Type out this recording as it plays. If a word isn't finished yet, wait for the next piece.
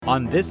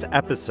On this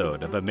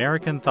episode of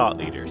American Thought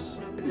Leaders.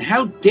 And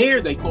how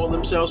dare they call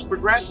themselves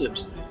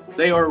progressives?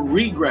 They are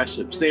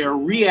regressives. They are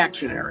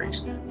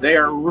reactionaries. They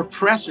are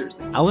repressors.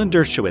 Alan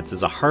Dershowitz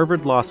is a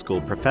Harvard Law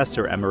School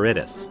professor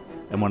emeritus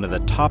and one of the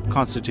top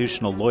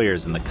constitutional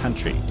lawyers in the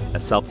country. A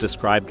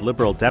self-described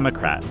liberal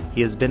Democrat, he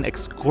has been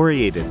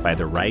excoriated by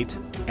the right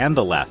and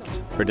the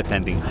left for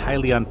defending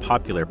highly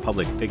unpopular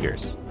public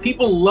figures.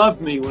 People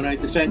love me when I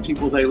defend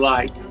people they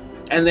like,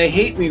 and they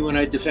hate me when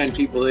I defend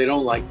people they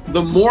don't like.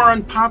 The more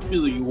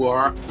unpopular you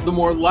are, the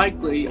more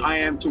likely I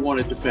am to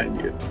want to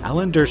defend you.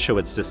 Alan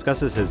Dershowitz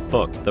discusses his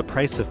book, The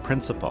Price of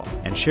Principle,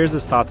 and shares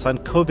his thoughts on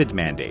COVID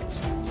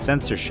mandates,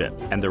 censorship,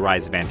 and the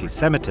rise of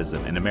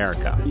anti-Semitism in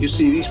America. You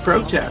see these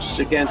protests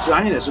against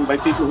Zionism by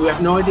people who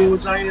have no idea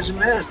what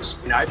Zionism is.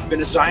 I've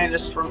been a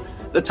Zionist from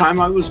the time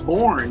I was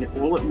born.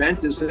 All it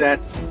meant is that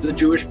the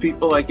Jewish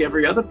people, like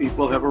every other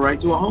people, have a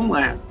right to a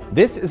homeland.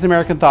 This is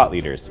American Thought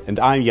Leaders, and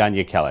I'm Jan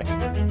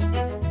Jekielek.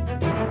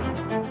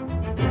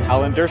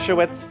 Alan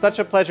Dershowitz, such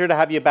a pleasure to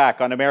have you back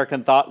on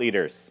American Thought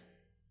Leaders.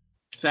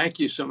 Thank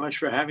you so much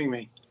for having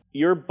me.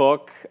 Your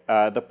book,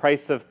 The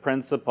Price of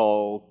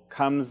Principle,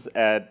 comes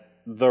at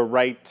the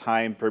right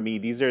time for me.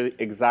 These are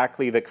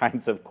exactly the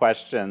kinds of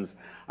questions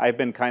I've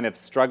been kind of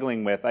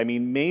struggling with. I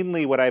mean,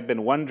 mainly what I've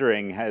been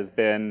wondering has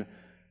been,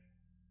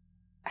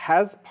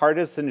 has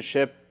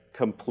partisanship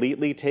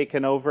completely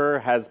taken over?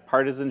 Has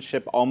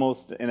partisanship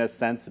almost, in a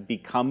sense,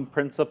 become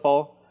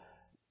principle?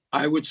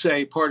 I would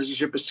say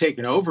partisanship has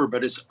taken over,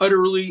 but it's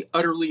utterly,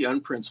 utterly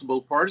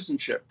unprincipled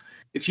partisanship.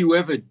 If you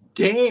ever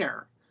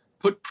dare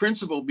put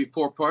principle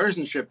before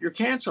partisanship, you're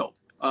canceled.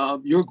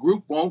 Your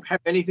group won't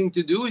have anything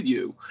to do with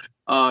you.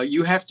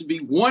 You have to be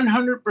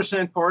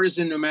 100%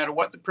 partisan no matter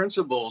what the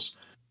principles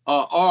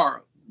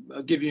are.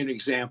 I'll give you an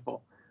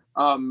example.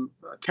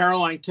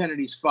 Caroline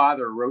Kennedy's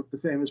father wrote the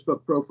famous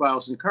book,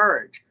 Profiles in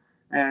Courage.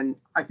 And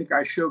I think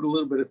I showed a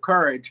little bit of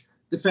courage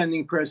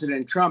defending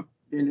President Trump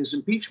in his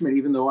impeachment,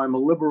 even though I'm a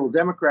liberal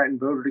Democrat and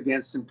voted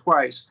against him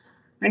twice.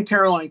 And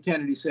Caroline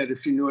Kennedy said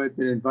if she knew I'd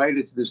been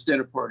invited to this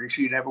dinner party,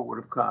 she never would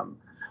have come.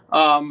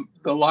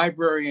 The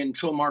library in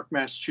Chilmark,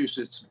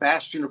 Massachusetts,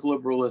 bastion of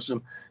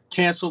liberalism,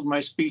 canceled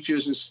my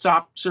speeches and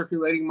stopped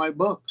circulating my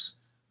books,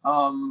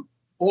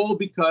 all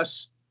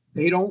because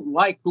they don't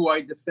like who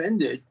I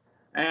defended.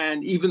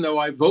 And even though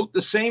I vote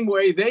the same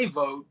way they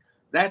vote,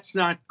 that's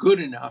not good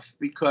enough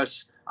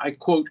because I,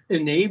 quote,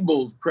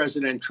 enabled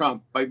President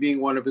Trump by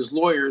being one of his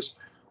lawyers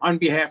on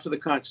behalf of the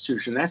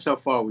Constitution. That's how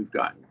far we've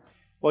gotten.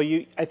 Well,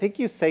 I think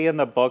you say in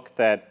the book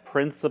that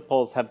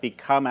principles have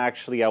become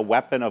actually a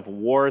weapon of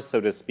war, so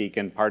to speak,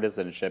 in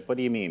partisanship. What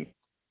do you mean?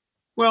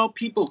 Well,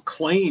 people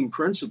claim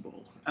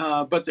principle,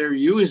 but they're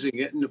using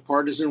it in a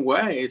partisan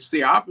way. It's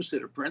the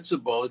opposite of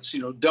principle. It's,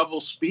 double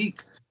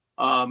speak.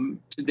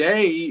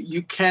 Today,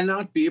 you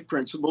cannot be a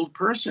principled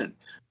person.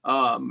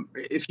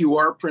 If you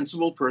are a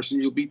principled person,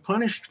 you'll be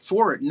punished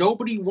for it.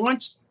 Nobody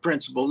wants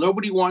principle.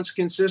 Nobody wants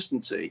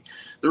consistency.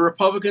 The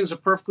Republicans are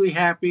perfectly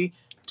happy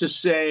to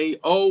say,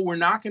 we're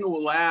not going to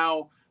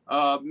allow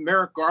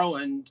Merrick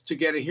Garland to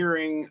get a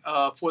hearing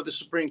for the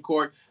Supreme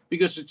Court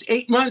because it's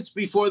 8 months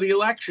before the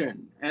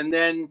election. And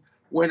then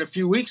when a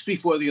few weeks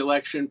before the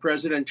election,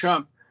 President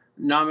Trump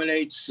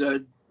nominates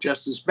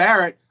Justice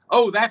Barrett,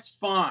 that's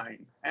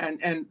fine.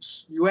 And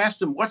you ask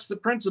them, what's the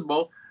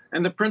principle?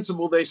 And the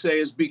principle, they say,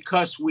 is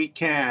because we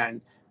can.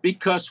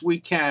 Because we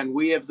can.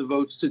 We have the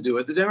votes to do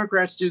it. The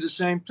Democrats do the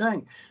same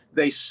thing.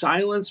 They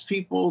silence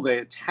people. They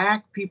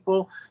attack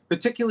people,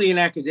 particularly in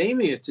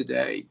academia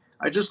today.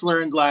 I just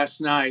learned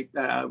last night,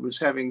 I was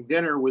having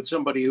dinner with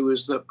somebody who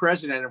is the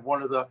president of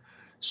one of the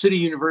city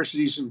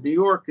universities of New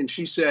York, and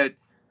she said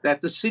that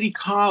the City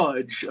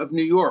College of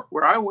New York,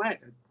 where I went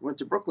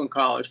to Brooklyn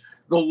College,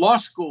 the law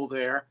school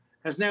there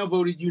has now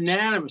voted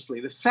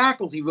unanimously. The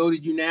faculty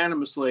voted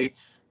unanimously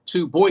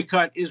to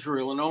boycott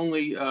Israel and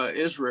only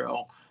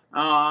Israel.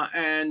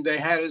 And they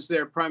had as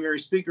their primary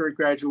speaker at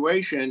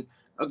graduation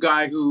a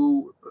guy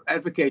who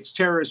advocates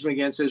terrorism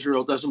against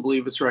Israel, doesn't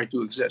believe it's right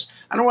to exist.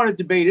 I don't want to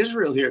debate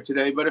Israel here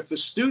today, but if a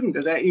student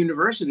at that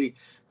university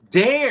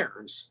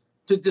dares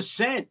to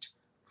dissent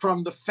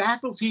from the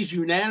faculty's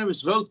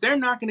unanimous vote, they're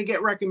not going to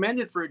get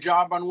recommended for a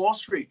job on Wall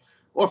Street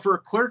or for a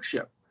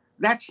clerkship.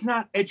 That's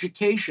not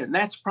education.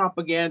 That's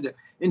propaganda.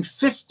 In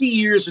 50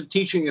 years of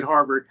teaching at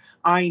Harvard,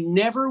 I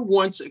never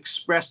once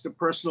expressed a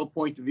personal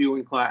point of view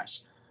in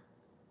class.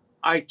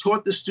 I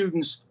taught the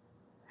students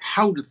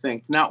how to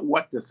think, not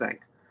what to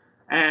think.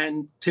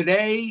 And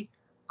today,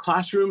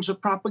 classrooms are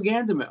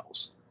propaganda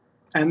mills,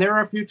 and they're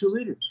our future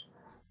leaders.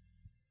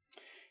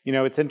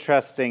 It's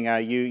interesting.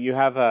 You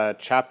have a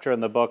chapter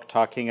in the book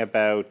talking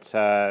about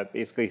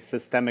basically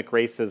systemic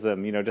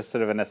racism, just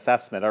sort of an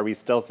assessment. Are we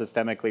still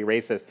systemically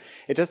racist?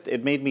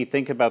 It made me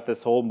think about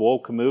this whole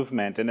woke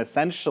movement. And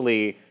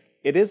essentially,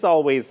 it is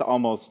always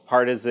almost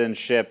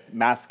partisanship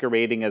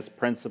masquerading as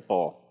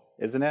principle,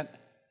 isn't it?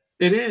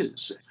 It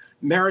is.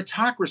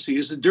 Meritocracy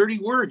is a dirty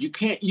word. You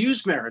can't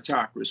use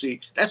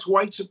meritocracy. That's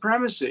white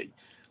supremacy.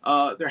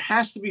 There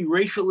has to be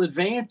racial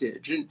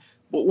advantage. And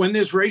But when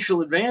there's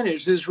racial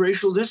advantage, there's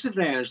racial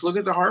disadvantage. Look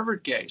at the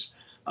Harvard case.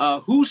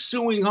 Who's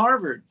suing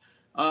Harvard?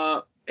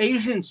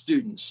 Asian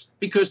students,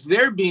 because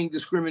they're being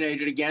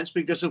discriminated against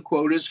because of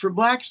quotas for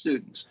black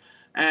students.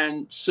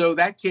 And so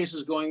that case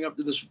is going up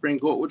to the Supreme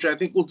Court, which I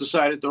think will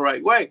decide it the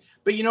right way.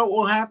 But you know what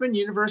will happen?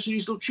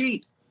 Universities will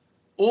cheat.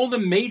 All the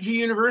major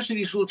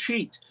universities will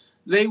cheat.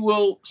 They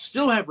will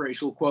still have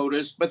racial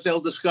quotas, but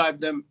they'll describe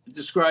them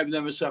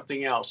as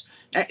something else.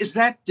 Is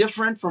that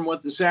different from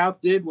what the South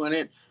did when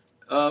it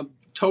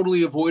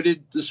totally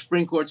avoided the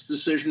Supreme Court's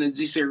decision in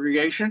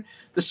desegregation?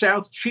 The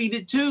South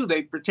cheated too.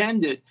 They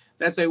pretended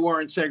that they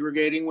weren't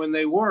segregating when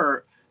they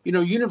were. You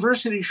know,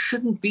 universities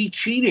shouldn't be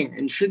cheating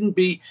and shouldn't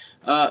be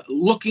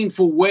looking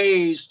for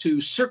ways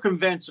to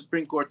circumvent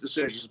Supreme Court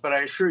decisions, but I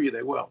assure you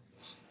they will.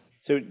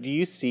 So do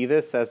you see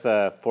this as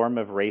a form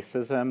of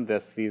racism,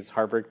 these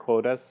Harvard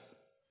quotas?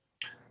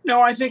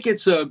 No, I think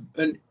it's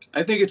an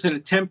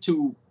attempt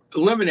to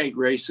eliminate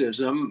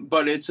racism,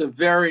 but it's a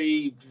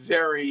very,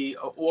 very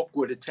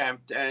awkward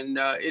attempt, and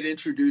it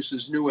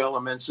introduces new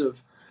elements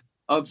of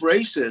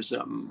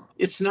racism.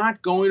 It's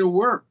not going to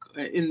work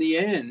in the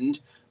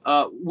end.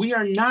 We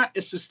are not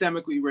a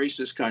systemically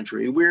racist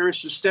country. We're a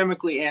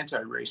systemically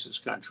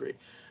anti-racist country.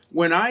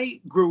 When I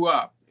grew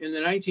up in the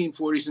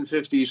 1940s and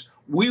 50s,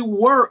 we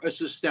were a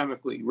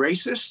systemically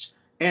racist,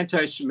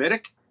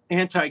 anti-Semitic,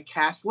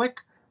 anti-Catholic,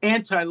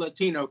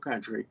 anti-Latino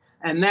country.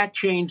 And that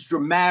changed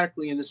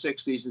dramatically in the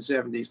 60s and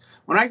 70s.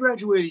 When I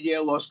graduated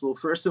Yale Law School,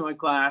 first in my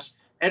class,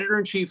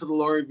 editor-in-chief of the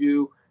Law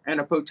Review, and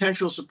a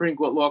potential Supreme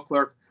Court law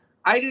clerk,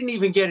 I didn't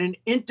even get an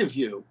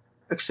interview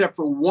except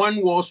for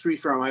one Wall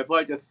Street firm. I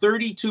applied to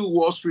 32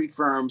 Wall Street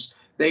firms.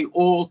 They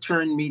all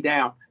turned me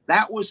down.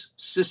 That was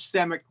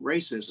systemic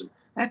racism.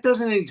 That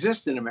doesn't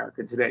exist in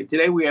America today.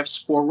 Today we have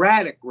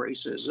sporadic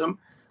racism,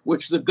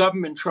 which the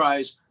government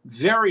tries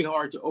very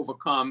hard to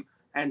overcome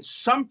and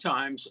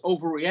sometimes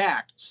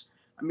overreacts.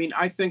 I mean,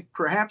 I think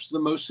perhaps the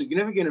most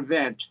significant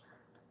event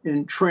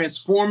in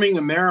transforming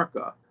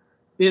America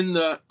in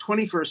the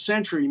 21st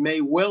century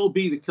may well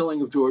be the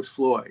killing of George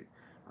Floyd.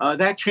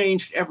 That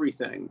changed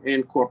everything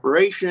in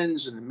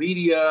corporations, in the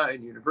media,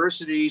 in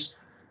universities.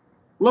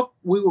 Look,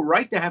 we were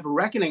right to have a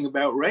reckoning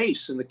about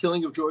race, and the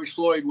killing of George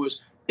Floyd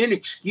was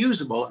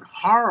inexcusable and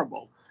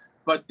horrible.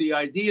 But the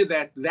idea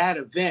that that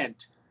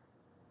event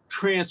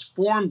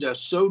transformed us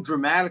so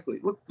dramatically.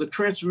 Look, the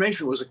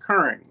transformation was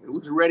occurring. It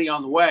was already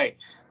on the way.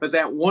 But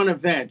that one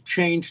event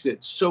changed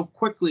it so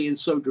quickly and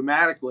so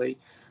dramatically.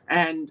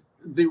 And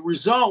the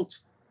result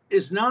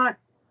is not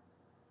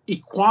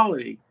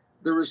equality.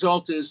 The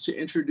result is to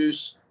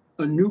introduce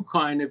a new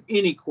kind of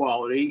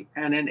inequality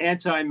and an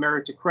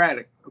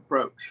anti-meritocratic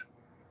approach.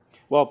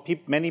 Well,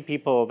 many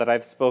people that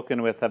I've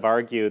spoken with have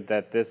argued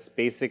that this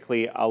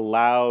basically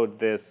allowed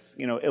this,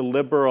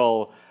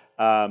 illiberal,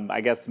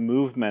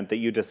 movement that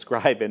you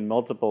describe in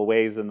multiple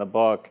ways in the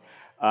book,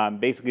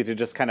 basically to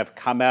just kind of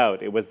come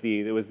out. It was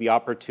the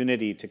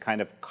opportunity to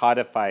kind of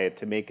codify it,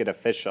 to make it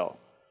official.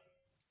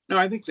 No,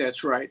 I think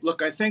that's right.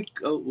 Look, I think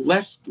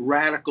left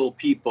radical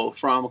people,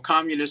 from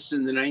communists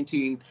in the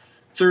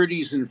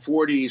 1930s and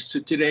 40s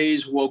to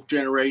today's woke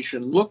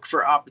generation, look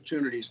for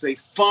opportunities. They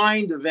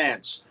find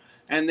events,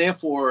 and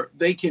therefore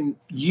they can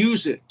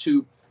use it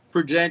to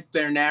present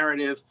their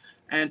narrative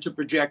and to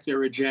project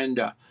their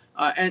agenda.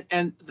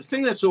 And the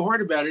thing that's so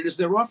hard about it is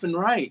they're often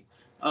right.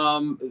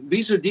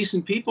 These are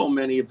decent people,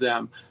 many of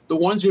them. The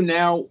ones who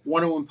now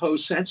want to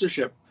impose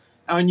censorship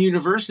on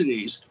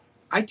universities,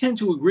 I tend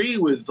to agree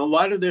with a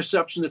lot of their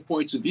substantive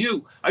points of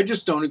view. I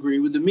just don't agree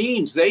with the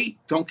means. They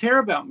don't care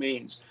about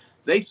means.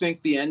 They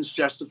think the ends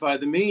justify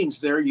the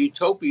means. Their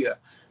utopia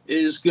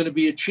is going to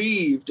be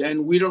achieved,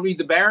 and we don't need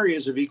the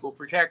barriers of equal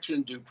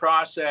protection, due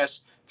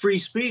process, free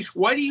speech.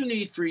 Why do you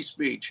need free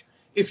speech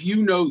if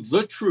you know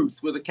the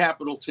truth with a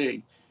capital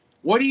T?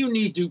 What do you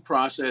need due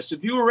process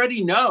if you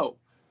already know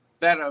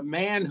that a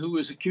man who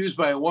is accused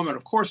by a woman,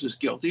 of course, is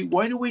guilty?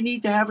 Why do we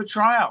need to have a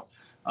trial?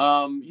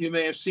 You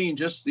may have seen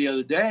just the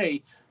other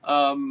day,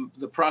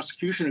 the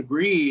prosecution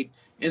agreed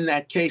in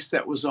that case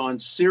that was on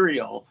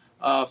Serial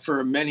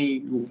for many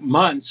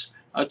months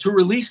to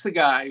release the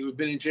guy who had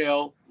been in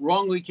jail,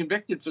 wrongly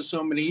convicted for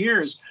so many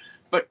years.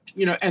 But,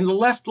 and the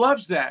left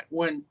loves that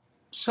when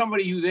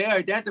somebody who they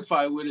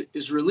identify with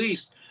is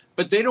released,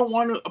 but they don't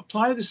want to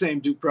apply the same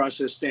due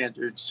process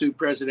standards to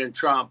President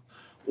Trump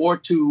or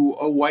to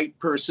a white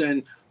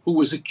person who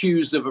was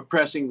accused of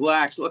oppressing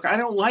blacks. Look, I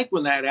don't like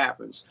when that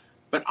happens.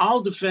 But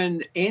I'll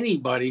defend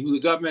anybody who the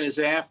government is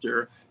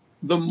after.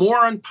 The more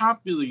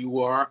unpopular you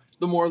are,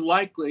 the more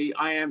likely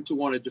I am to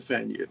want to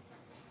defend you.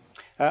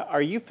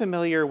 Are you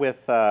familiar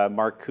with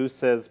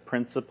Marcuse's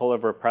principle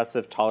of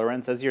repressive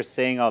tolerance? As you're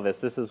saying all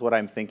this is what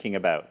I'm thinking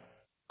about.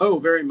 Oh,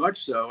 very much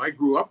so. I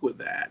grew up with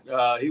that.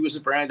 He was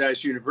at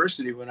Brandeis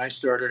University when I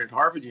started at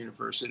Harvard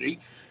University.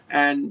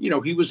 And,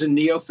 he was a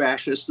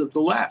neo-fascist of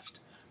the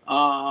left.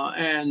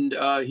 And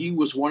he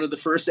was one of the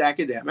first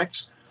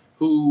academics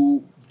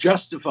who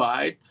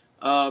justified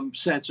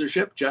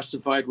censorship,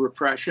 justified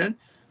repression.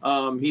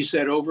 He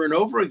said over and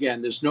over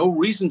again, there's no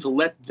reason to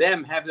let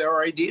them have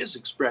their ideas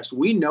expressed.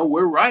 We know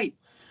we're right.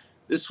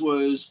 This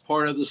was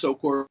part of the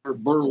so-called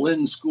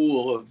Berlin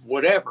School of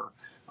whatever.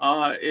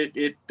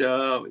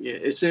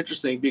 It's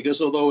interesting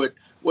because although it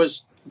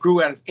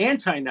grew out of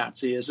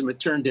anti-Nazism, it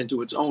turned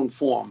into its own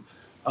form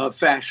of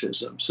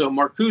fascism. So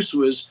Marcuse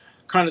was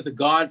kind of the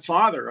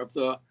godfather of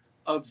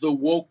the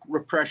woke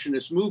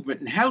repressionist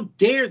movement. And how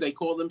dare they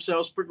call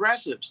themselves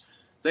progressives?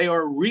 They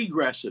are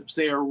regressives.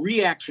 They are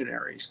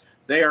reactionaries.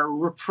 They are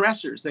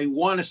repressors. They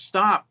want to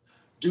stop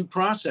due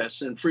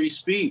process and free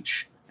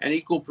speech and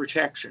equal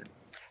protection.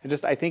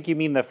 I think you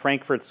mean the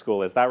Frankfurt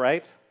School. Is that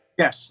right?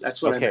 Yes,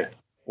 that's what I meant.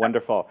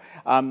 Wonderful.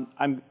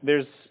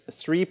 There's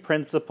 3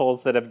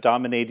 principles that have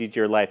dominated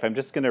your life. I'm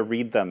just going to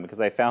read them because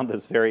I found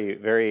this very,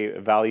 very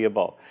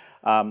valuable.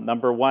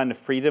 Number 1,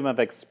 freedom of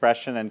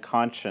expression and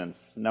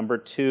conscience. Number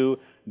 2,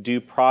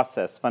 due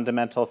process,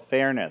 fundamental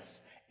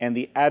fairness, and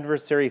the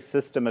adversary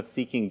system of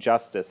seeking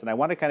justice. And I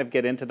want to kind of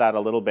get into that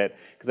a little bit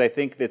because I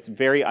think it's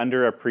very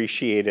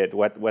underappreciated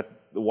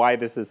why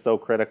this is so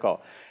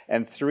critical.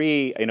 And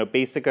 3,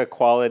 basic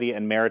equality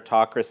and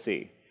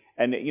meritocracy.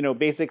 And,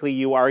 basically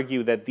you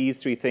argue that these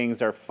 3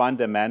 things are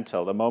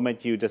fundamental. The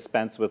moment you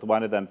dispense with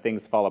one of them,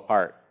 things fall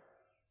apart.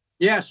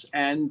 Yes,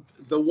 and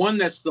the one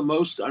that's the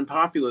most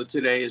unpopular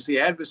today is the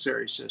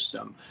adversary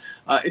system.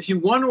 If you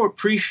want to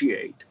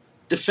appreciate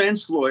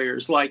defense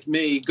lawyers like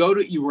me, go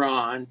to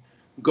Iran,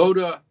 go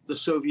to the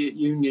Soviet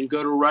Union,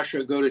 go to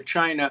Russia, go to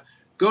China,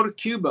 go to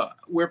Cuba,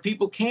 where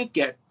people can't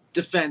get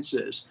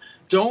defenses.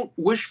 Don't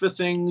wish for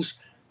things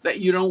that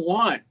you don't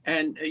want.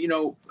 And,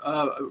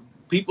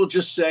 people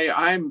just say,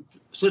 I'm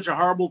such a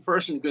horrible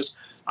person because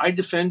I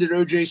defended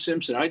O.J.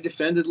 Simpson. I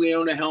defended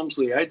Leona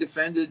Helmsley. I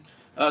defended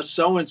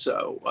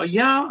so-and-so.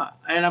 Yeah,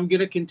 and I'm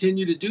going to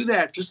continue to do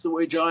that just the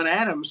way John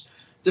Adams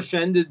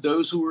defended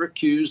those who were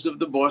accused of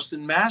the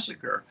Boston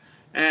Massacre.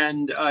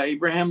 And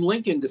Abraham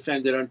Lincoln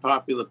defended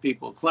unpopular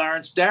people.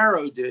 Clarence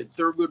Darrow did.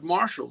 Thurgood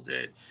Marshall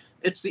did.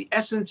 It's the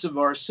essence of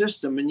our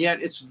system, and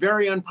yet it's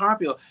very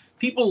unpopular.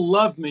 People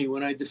love me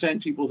when I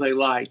defend people they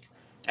like.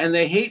 And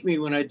they hate me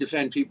when I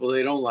defend people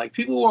they don't like.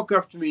 People walk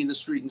up to me in the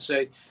street and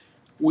say,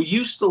 we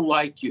used to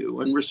like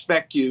you and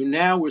respect you.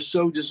 Now we're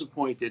so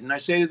disappointed. And I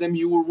say to them,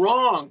 you were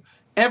wrong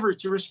ever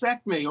to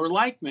respect me or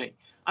like me.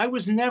 I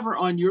was never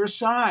on your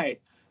side.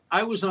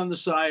 I was on the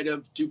side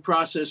of due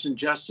process and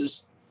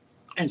justice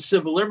and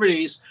civil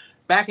liberties.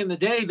 Back in the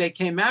day, they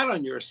came out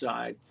on your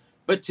side.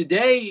 But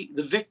today,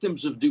 the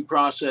victims of due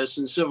process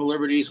and civil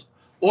liberties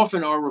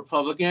often are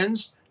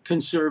Republicans,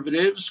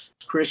 conservatives,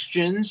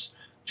 Christians,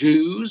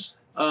 Jews,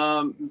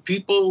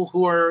 people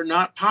who are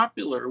not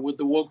popular with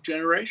the woke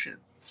generation.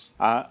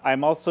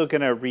 I'm also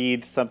going to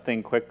read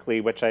something quickly,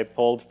 which I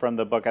pulled from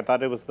the book. I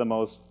thought it was the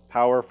most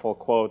powerful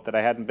quote that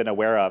I hadn't been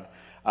aware of.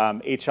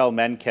 H.L.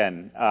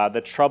 Mencken,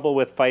 the trouble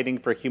with fighting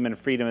for human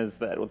freedom is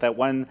that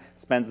one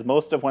spends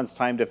most of one's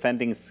time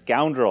defending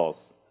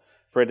scoundrels.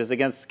 For it is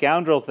against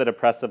scoundrels that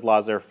oppressive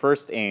laws are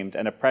first aimed,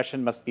 and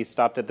oppression must be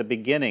stopped at the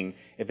beginning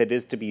if it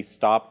is to be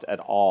stopped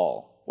at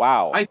all.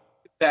 Wow. I think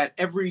that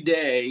every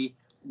day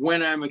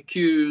when I'm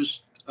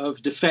accused of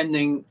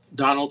defending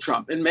Donald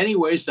Trump. In many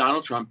ways,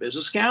 Donald Trump is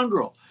a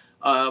scoundrel.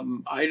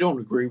 I don't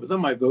agree with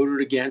him. I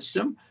voted against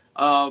him.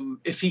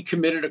 If he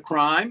committed a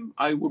crime,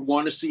 I would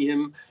want to see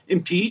him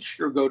impeached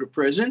or go to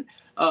prison.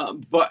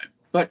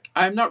 But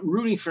I'm not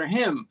rooting for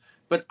him.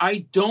 But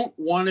I don't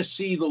want to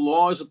see the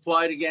laws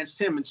applied against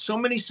him. And so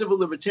many civil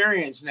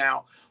libertarians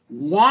now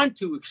want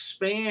to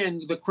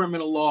expand the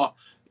criminal law.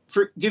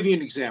 Give you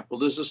an example.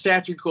 There's a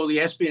statute called the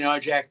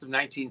Espionage Act of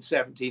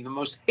 1917, the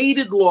most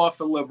hated law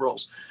for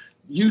liberals.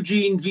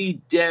 Eugene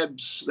V.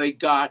 Debs, they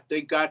got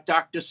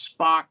Dr.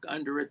 Spock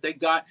under it. They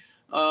got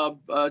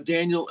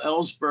Daniel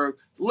Ellsberg.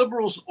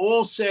 Liberals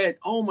all said,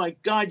 oh, my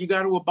God, you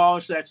got to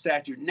abolish that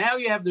statute. Now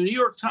you have the New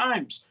York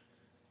Times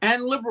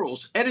and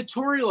liberals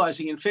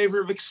editorializing in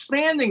favor of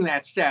expanding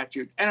that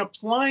statute and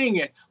applying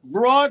it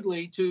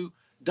broadly to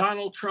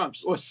Donald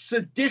Trump's or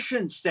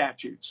sedition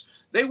statutes.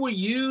 They were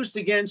used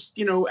against,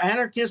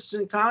 anarchists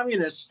and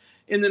communists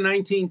in the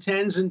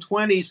 1910s and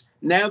 20s.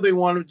 Now they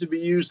want them to be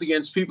used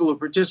against people who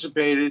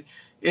participated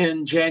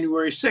in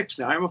January 6th.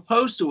 Now, I'm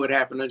opposed to what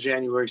happened on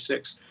January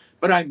 6th,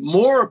 but I'm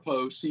more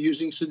opposed to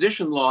using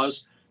sedition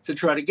laws to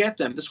try to get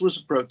them. This was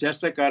a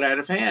protest that got out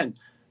of hand,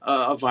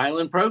 a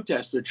violent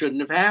protest that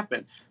shouldn't have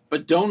happened.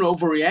 But don't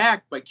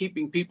overreact by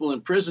keeping people in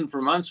prison for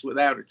months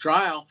without a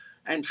trial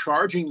and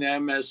charging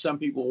them, as some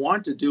people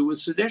want to do, with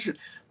sedition.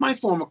 My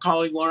former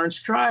colleague, Lawrence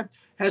Tribe,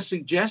 has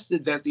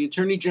suggested that the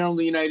Attorney General of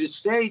the United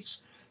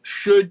States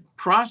should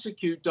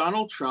prosecute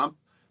Donald Trump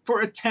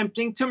for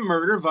attempting to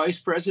murder Vice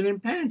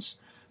President Pence.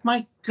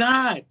 My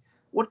God,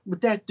 what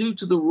would that do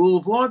to the rule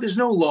of law? There's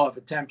no law of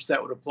attempts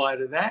that would apply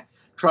to that.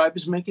 Tribe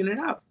is making it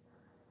up.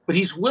 But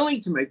he's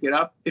willing to make it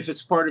up if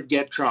it's part of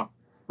Get Trump.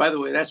 By the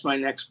way, that's my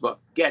next book,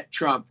 Get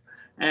Trump,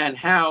 and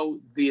how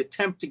the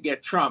attempt to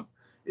get Trump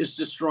is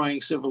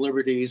destroying civil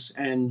liberties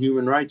and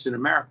human rights in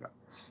America.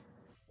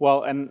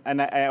 Well, and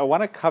I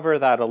want to cover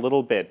that a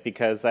little bit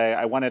because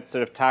I want to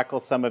sort of tackle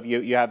some of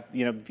you have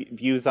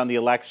views on the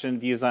election,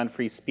 views on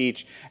free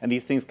speech, and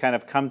these things kind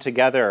of come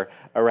together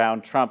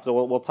around Trump.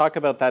 So we'll talk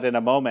about that in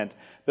a moment.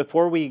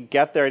 Before we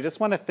get there, I just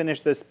want to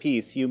finish this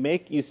piece.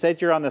 You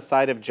said you're on the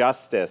side of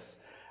justice,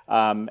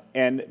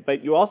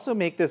 but you also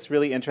make this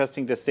really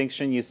interesting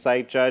distinction. You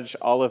cite Judge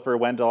Oliver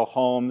Wendell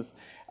Holmes.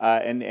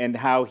 And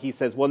how he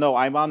says, well, no,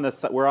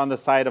 we're on the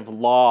side of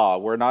law.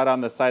 We're not on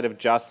the side of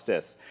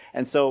justice.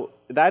 And so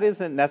that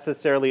isn't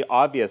necessarily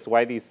obvious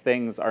why these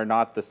things are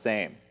not the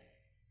same.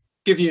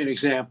 Give you an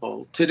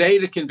example. Today,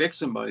 to convict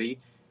somebody,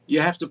 you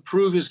have to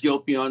prove his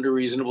guilt beyond a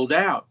reasonable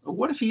doubt.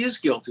 What if he is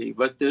guilty,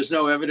 but there's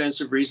no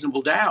evidence of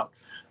reasonable doubt?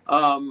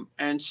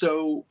 And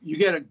so you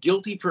get a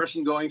guilty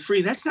person going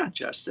free. That's not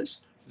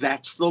justice.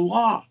 That's the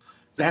law.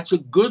 That's a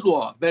good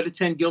law. Better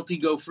 10 guilty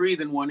go free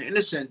than one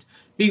innocent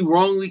be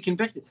wrongly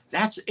convicted.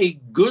 That's a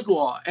good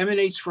law.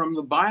 Emanates from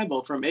the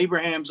Bible, from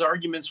Abraham's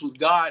arguments with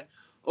God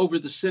over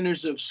the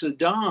sinners of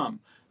Sodom.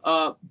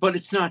 But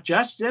it's not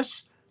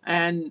justice.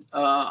 And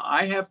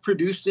I have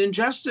produced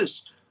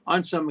injustice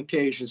on some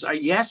occasions.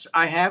 Yes,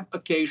 I have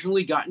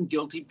occasionally gotten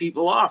guilty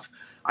people off.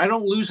 I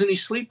don't lose any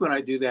sleep when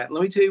I do that.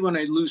 Let me tell you when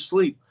I lose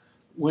sleep.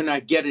 When I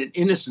get an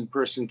innocent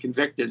person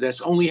convicted.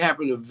 That's only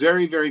happened a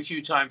very, very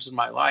few times in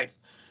my life.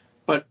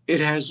 But it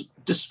has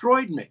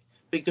destroyed me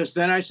because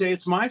then I say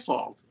it's my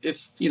fault.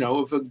 If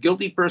a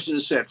guilty person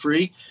is set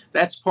free,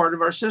 that's part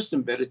of our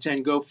system. Better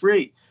 10 go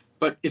free.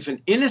 But if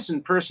an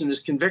innocent person is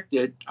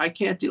convicted, I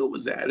can't deal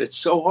with that. It's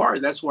so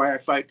hard. That's why I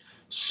fight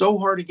so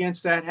hard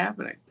against that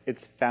happening.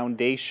 It's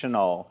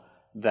foundational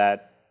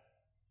that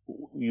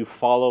you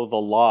follow the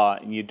law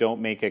and you don't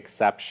make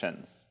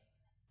exceptions.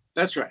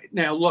 That's right.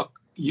 Now, look,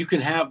 you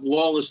can have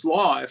lawless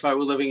law. If I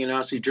were living in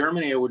Nazi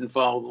Germany, I wouldn't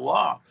follow the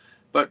law.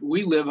 But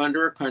we live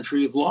under a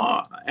country of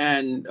law,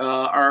 and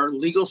our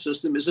legal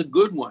system is a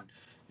good one.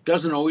 It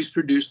doesn't always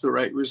produce the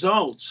right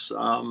results.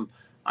 I'm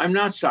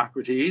not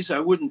Socrates. I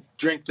wouldn't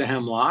drink the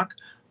hemlock.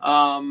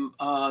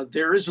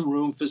 There is a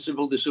room for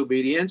civil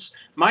disobedience.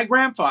 My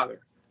grandfather,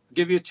 I'll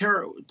give you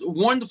a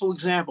wonderful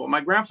example.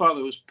 My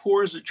grandfather was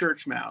poor as a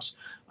church mouse.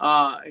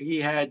 He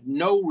had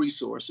no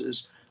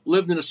resources,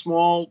 lived in a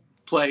small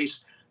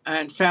place,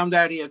 and found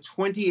out he had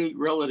 28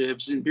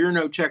 relatives in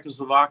Brno,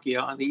 Czechoslovakia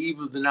on the eve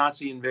of the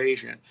Nazi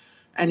invasion.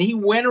 And he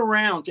went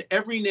around to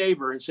every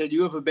neighbor and said,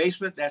 you have a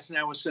basement? That's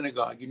now a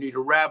synagogue. You need a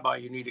rabbi.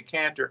 You need a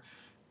cantor.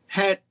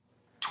 Had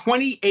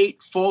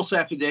 28 false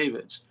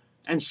affidavits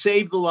and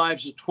saved the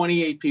lives of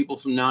 28 people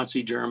from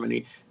Nazi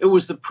Germany. It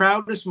was the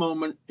proudest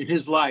moment in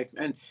his life.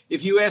 And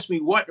if you ask me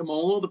what, among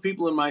all the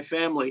people in my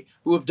family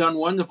who have done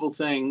wonderful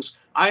things,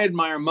 I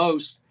admire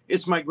most,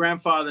 it's my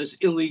grandfather's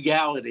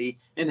illegality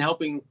in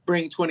helping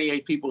bring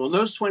 28 people. And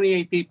those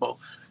 28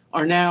 people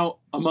are now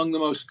among the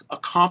most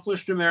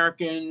accomplished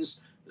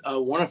Americans.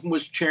 One of them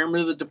was chairman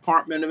of the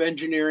Department of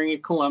Engineering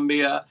at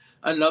Columbia.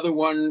 Another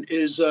one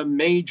is a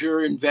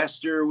major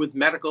investor with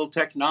medical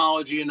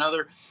technology.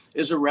 Another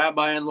is a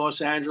rabbi in Los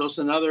Angeles.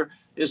 Another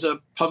is a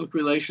public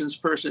relations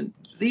person.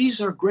 These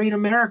are great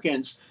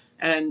Americans.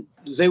 And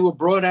they were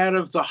brought out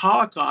of the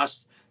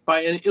Holocaust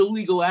by an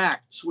illegal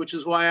act, which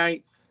is why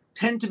I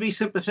tend to be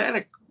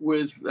sympathetic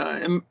with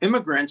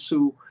immigrants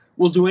who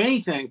will do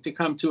anything to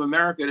come to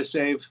America to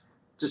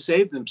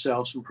save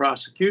themselves from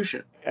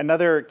prosecution.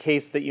 Another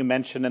case that you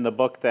mentioned in the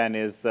book then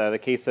is the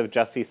case of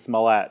Jussie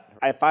Smollett.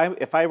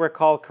 If I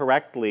recall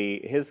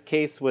correctly, his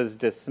case was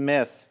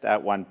dismissed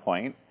at one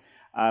point,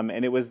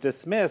 and it was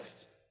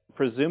dismissed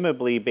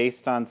presumably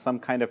based on some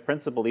kind of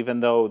principle, even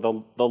though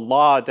the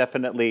law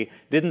definitely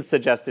didn't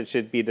suggest it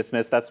should be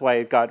dismissed. That's why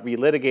it got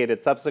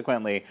relitigated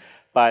subsequently.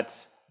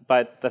 But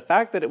the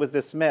fact that it was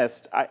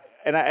dismissed,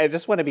 I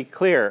just want to be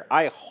clear,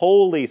 I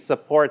wholly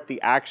support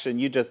the action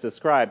you just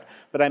described,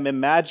 but I'm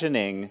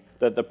imagining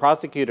that the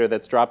prosecutor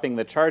that's dropping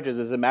the charges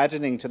is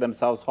imagining to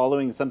themselves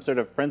following some sort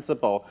of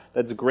principle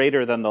that's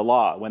greater than the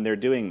law when they're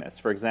doing this.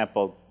 For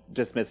example,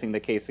 dismissing the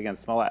case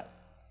against Smollett.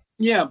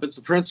 Yeah, but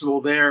the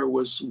principle there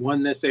was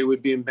one that they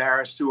would be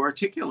embarrassed to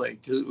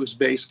articulate because it was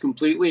based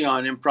completely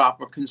on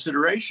improper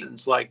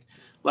considerations like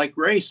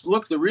race.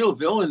 Look, the real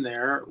villain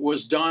there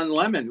was Don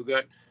Lemon, who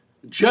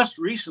just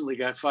recently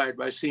got fired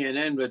by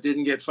CNN, but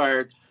didn't get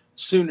fired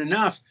soon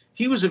enough.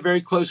 He was a very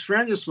close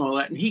friend of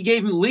Smollett, and he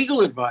gave him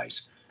legal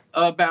advice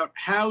about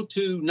how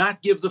to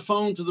not give the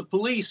phone to the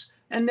police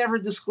and never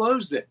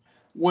disclosed it.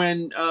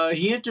 When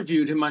he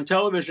interviewed him on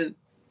television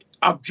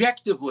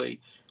objectively,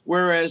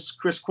 whereas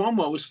Chris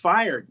Cuomo was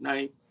fired. And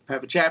I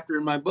have a chapter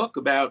in my book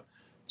about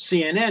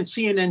CNN.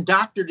 CNN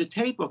doctored a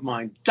tape of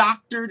mine,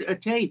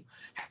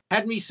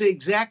 had me say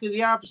exactly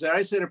the opposite.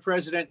 I said a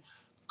president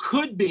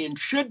could be and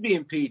should be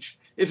impeached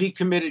if he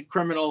committed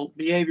criminal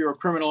behavior or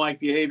criminal-like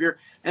behavior.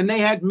 And they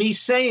had me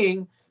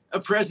saying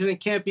a president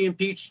can't be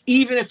impeached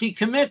even if he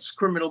commits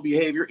criminal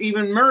behavior,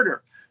 even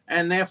murder.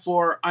 And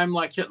therefore, I'm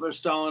like Hitler,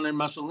 Stalin, and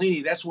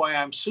Mussolini. That's why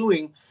I'm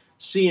suing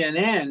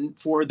CNN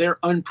for their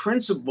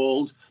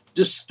unprincipled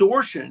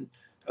distortion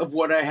of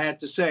what I had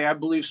to say. I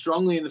believe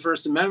strongly in the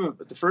First Amendment,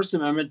 but the First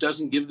Amendment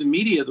doesn't give the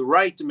media the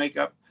right to make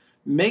up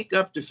make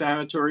up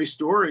defamatory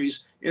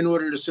stories in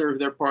order to serve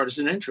their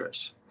partisan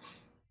interests.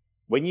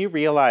 When you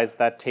realized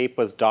that tape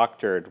was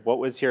doctored, what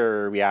was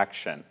your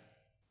reaction?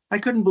 I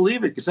couldn't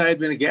believe it because I had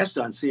been a guest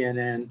on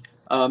CNN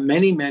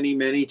many, many,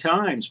 many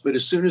times. But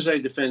as soon as I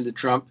defended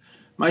Trump,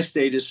 my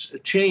status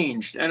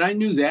changed. And I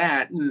knew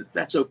that, and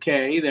that's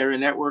okay. They're a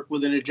network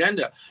with an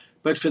agenda.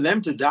 But for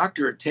them to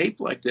doctor a tape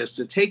like this,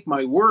 to take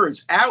my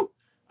words out,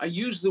 I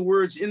used the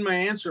words in my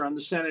answer on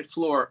the Senate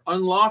floor: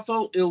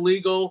 unlawful,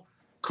 illegal,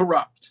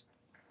 corrupt,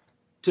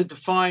 to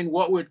define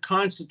what would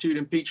constitute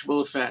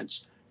impeachable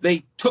offense.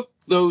 They took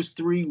those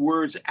three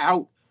words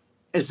out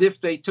as if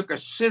they took a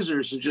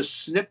scissors and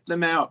just snipped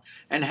them out,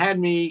 and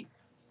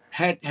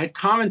had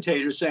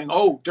commentators saying,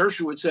 oh,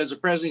 Dershowitz says a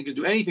president can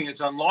do anything.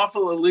 It's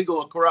unlawful, illegal,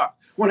 or corrupt,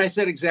 when I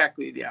said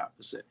exactly the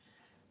opposite.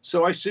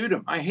 So I sued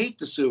him. I hate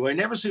to sue. I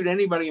never sued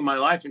anybody in my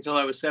life until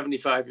I was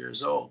 75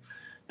 years old.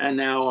 And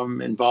now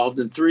I'm involved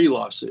in 3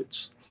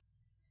 lawsuits.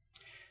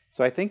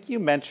 So I think you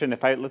mentioned,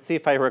 let's see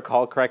if I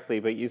recall correctly,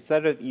 but you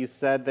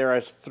said there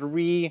are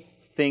 3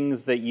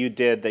 things that you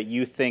did that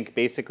you think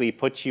basically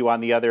put you on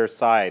the other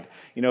side,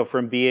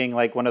 from being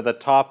like one of the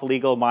top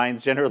legal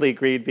minds, generally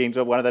agreed being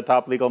one of the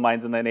top legal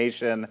minds in the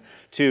nation,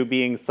 to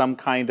being some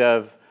kind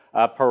of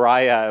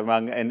pariah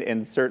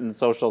in certain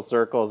social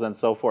circles and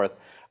so forth.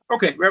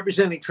 Okay,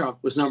 representing Trump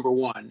was number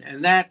 1,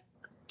 and that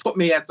put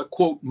me at the,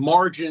 quote,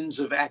 margins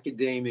of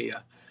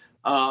academia.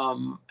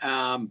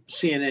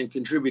 CNN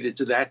contributed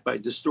to that by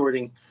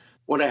distorting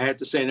what I had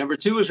to say. Number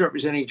 2 is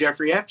representing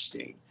Jeffrey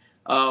Epstein,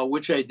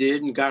 which I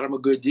did and got him a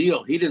good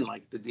deal. He didn't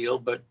like the deal,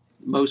 but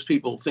most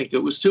people think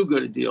it was too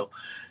good a deal.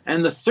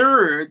 And the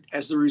third,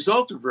 as the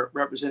result of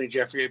representing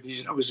Jeffrey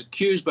Epstein, I was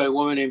accused by a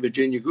woman named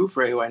Virginia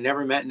Giuffre, who I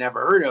never met,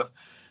 never heard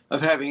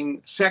of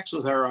having sex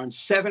with her on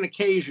 7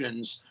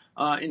 occasions,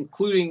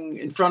 including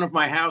in front of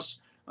my house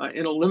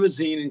in a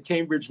limousine in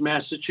Cambridge,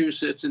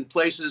 Massachusetts, in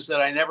places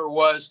that I never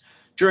was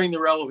during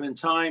the relevant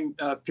time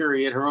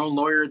period. Her own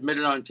lawyer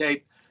admitted on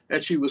tape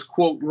that she was,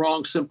 quote,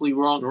 wrong, simply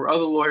wrong. Her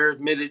other lawyer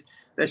admitted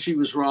that she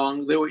was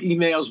wrong. There were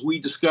emails we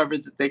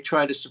discovered that they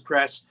tried to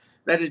suppress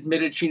that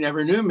admitted she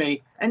never knew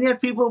me, and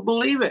yet people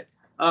believe it.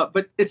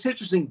 But it's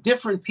interesting,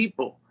 different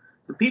people.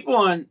 The people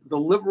on the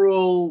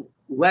liberal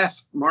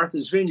left,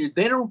 Martha's Vineyard,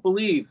 they don't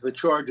believe the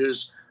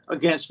charges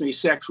against me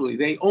sexually.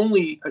 They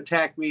only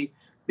attack me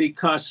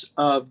because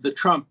of the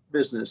Trump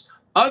business.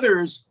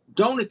 Others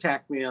don't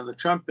attack me on the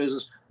Trump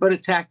business, but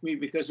attack me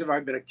because if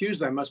I've been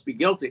accused, I must be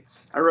guilty.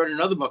 I wrote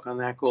another book on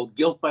that called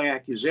Guilt by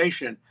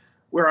Accusation,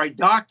 where I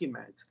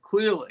document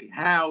clearly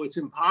how it's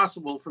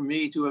impossible for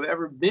me to have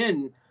ever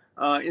been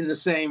in the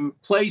same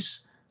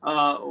place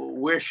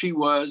where she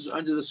was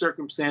under the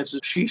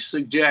circumstances she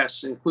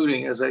suggests,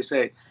 including, as I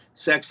say,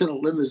 sex in a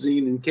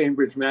limousine in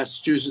Cambridge,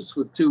 Massachusetts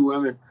with 2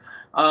 women.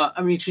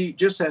 She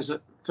just has a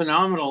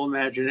phenomenal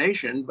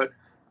imagination, but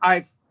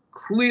I've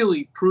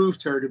clearly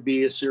proved her to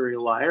be a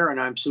serial liar, and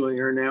I'm suing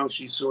her now.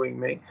 She's suing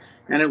me,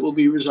 and it will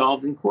be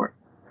resolved in court.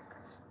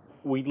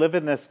 We live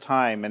in this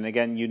time, and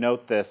again, you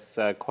note this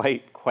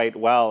quite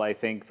well, I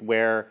think,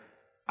 where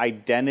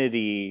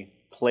identity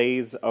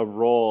plays a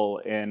role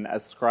in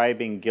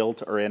ascribing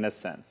guilt or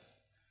innocence.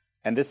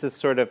 And this is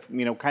sort of,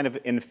 kind of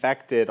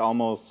infected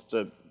almost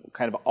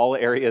kind of all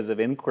areas of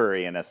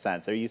inquiry in a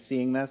sense. Are you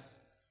seeing this?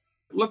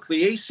 Look,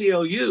 the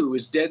ACLU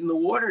is dead in the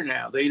water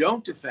now. They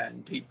don't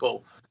defend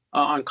people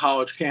on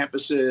college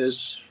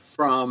campuses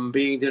from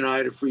being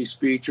denied a free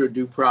speech or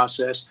due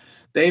process.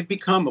 They've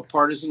become a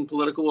partisan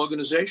political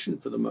organization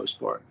for the most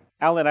part.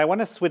 Alan, I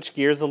want to switch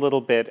gears a little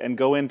bit and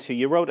go into,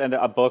 you wrote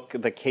a book,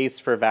 The Case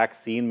for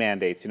Vaccine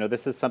Mandates.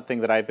 This is something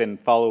that I've been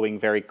following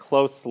very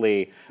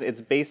closely.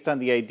 It's based on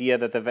the idea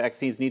that the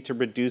vaccines need to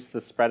reduce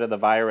the spread of the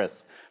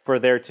virus for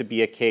there to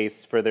be a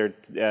case for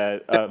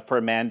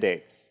for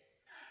mandates,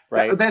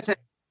 right? That's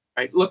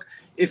right. Look,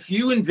 if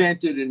you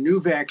invented a new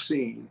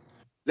vaccine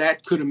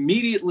that could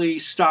immediately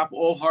stop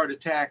all heart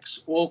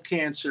attacks, all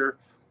cancer,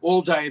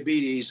 all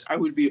diabetes, I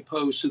would be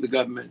opposed to the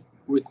government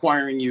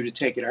requiring you to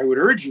take it. I would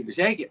urge you to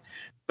take it,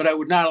 but I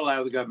would not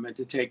allow the government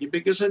to take it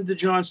because under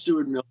John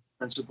Stuart Mill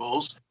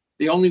principles,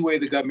 the only way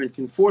the government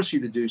can force you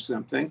to do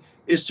something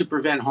is to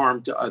prevent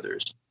harm to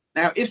others.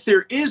 Now, if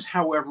there is,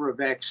 however, a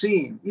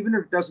vaccine, even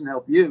if it doesn't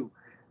help you,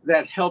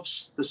 that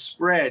helps the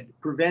spread,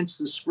 prevents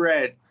the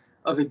spread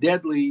of a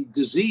deadly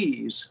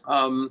disease,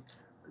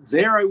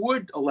 there I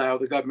would allow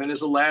the government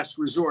as a last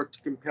resort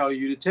to compel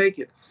you to take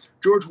it.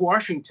 George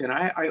Washington,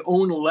 I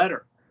own a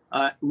letter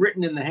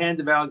written in the hand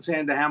of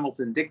Alexander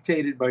Hamilton,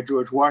 dictated by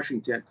George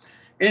Washington,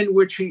 in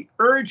which he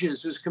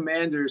urges his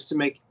commanders to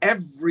make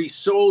every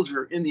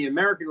soldier in the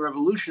American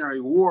Revolutionary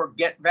War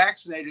get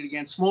vaccinated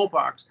against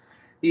smallpox.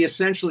 He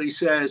essentially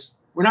says,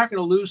 we're not going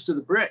to lose to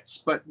the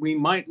Brits, but we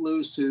might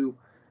lose to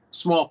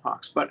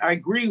smallpox. But I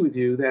agree with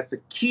you that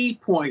the key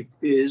point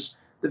is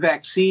the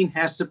vaccine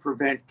has to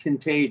prevent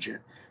contagion.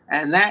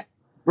 And that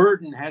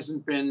burden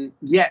hasn't been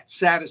yet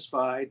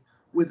satisfied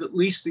with at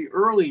least the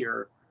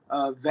earlier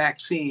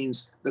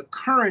vaccines. The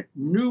current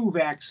new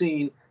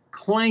vaccine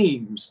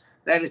claims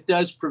that it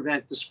does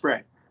prevent the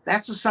spread.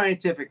 That's a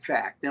scientific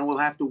fact, and we'll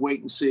have to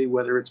wait and see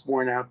whether it's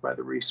borne out by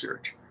the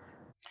research.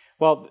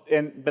 Well,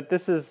 but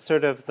this is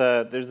sort of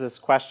there's this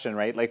question,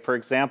 right? Like, for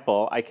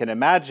example, I can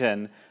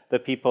imagine the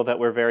people that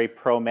were very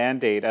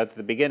pro-mandate at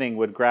the beginning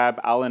would grab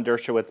Alan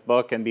Dershowitz's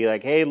book and be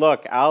like, hey,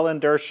 look, Alan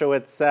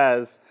Dershowitz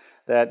says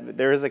that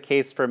there is a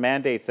case for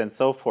mandates and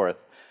so forth.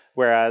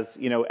 Whereas,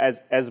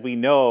 as we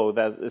know,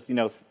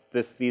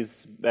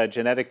 these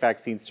genetic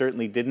vaccines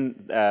certainly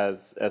didn't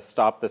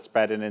stop the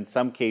spread, and in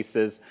some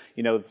cases,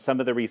 some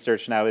of the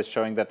research now is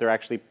showing that they're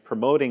actually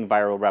promoting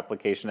viral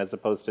replication as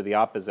opposed to the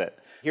opposite.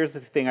 Here's the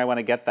thing I want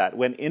to get at: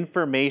 when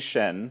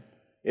information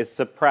is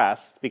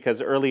suppressed,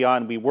 because early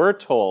on we were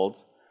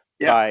told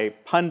by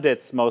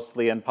pundits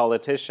mostly and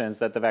politicians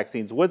that the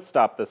vaccines would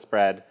stop the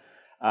spread.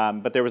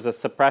 But there was a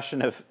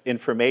suppression of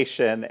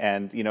information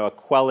and, a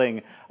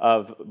quelling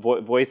of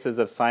voices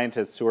of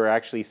scientists who were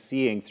actually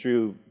seeing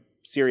through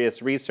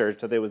serious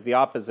research that it was the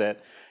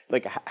opposite.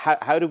 Like,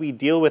 how do we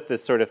deal with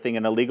this sort of thing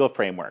in a legal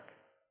framework?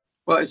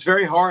 Well, it's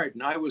very hard,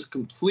 and I was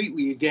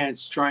completely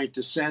against trying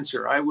to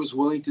censor. I was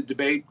willing to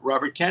debate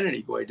Robert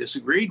Kennedy, who I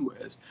disagreed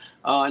with.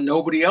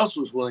 Nobody else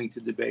was willing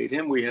to debate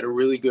him. We had a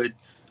really good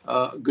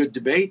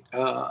debate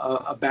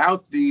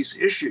about these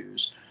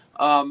issues.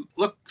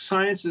 Look,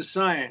 science is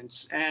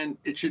science, and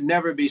it should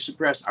never be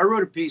suppressed. I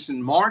wrote a piece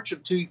in March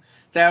of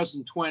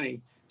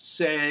 2020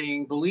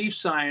 saying, believe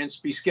science,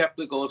 be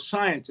skeptical of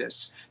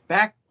scientists.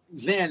 Back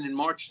then, in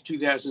March of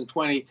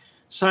 2020,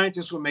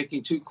 scientists were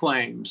making two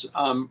claims.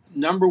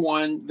 Number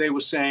one, they were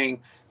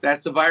saying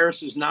that the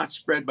virus is not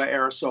spread by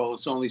aerosol,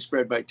 it's only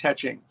spread by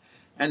touching.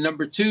 And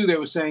number two, they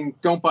were saying,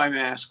 don't buy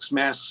masks.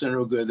 Masks are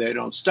no good, they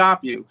don't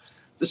stop you.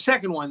 The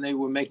second one, they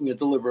were making a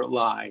deliberate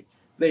lie.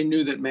 They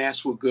knew that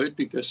masks were good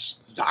because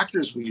the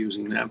doctors were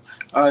using them.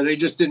 They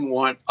just didn't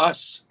want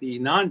us, the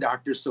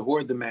non-doctors, to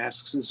hoard the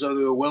masks, and so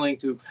they were willing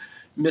to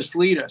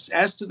mislead us.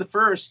 As to the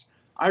first,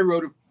 I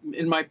wrote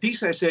in my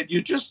piece, I said,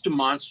 you're just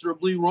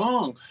demonstrably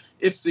wrong.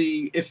 If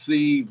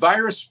the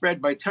virus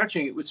spread by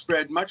touching, it would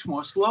spread much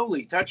more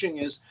slowly. Touching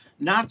is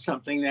not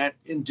something that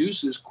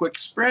induces quick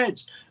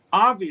spreads.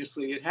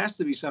 Obviously, it has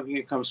to be something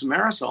that comes from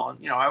aerosol.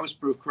 And, I was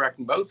proved correct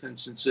in both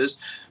instances,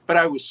 but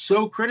I was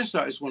so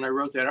criticized when I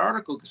wrote that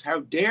article because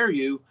how dare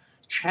you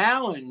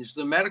challenge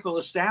the medical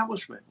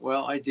establishment?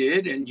 Well, I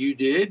did, and you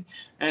did,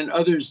 and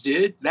others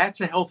did.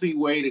 That's a healthy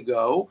way to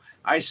go.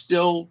 I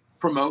still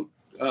promote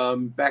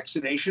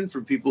vaccination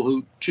for people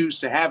who choose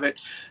to have it,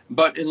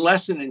 but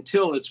unless and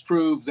until it's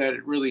proved that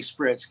it really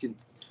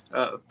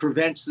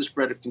prevents the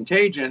spread of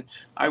contagion,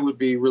 I would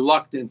be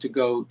reluctant to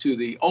go to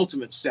the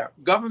ultimate step.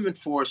 Government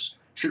force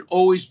should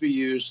always be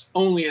used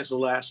only as a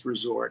last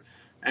resort,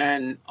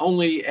 and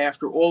only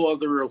after all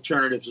other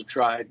alternatives are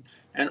tried,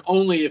 and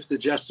only if the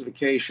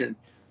justification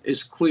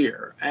is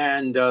clear.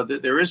 And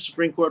there is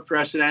Supreme Court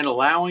precedent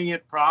allowing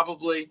it,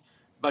 probably,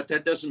 but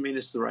that doesn't mean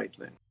it's the right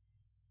thing.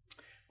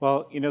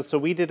 Well, so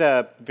we did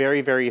a very,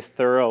 very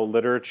thorough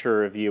literature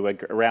review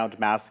around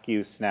mask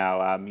use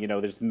now.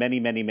 There's many,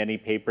 many, many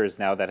papers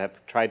now that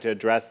have tried to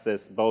address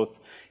this both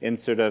in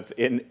sort of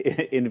in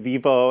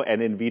vivo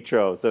and in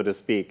vitro, so to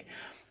speak.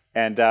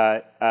 And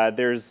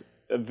there's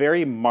a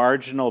very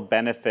marginal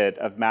benefit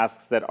of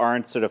masks that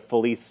aren't sort of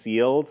fully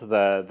sealed,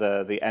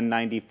 the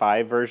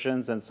N95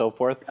 versions and so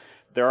forth.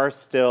 There are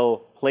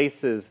still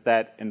places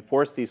that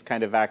enforce these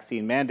kind of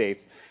vaccine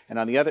mandates, and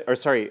on the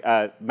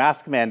other,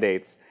 mask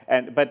mandates.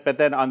 But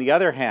then on the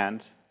other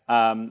hand,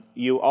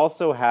 you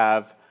also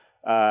have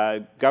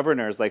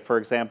governors, like, for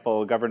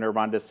example, Governor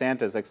Ron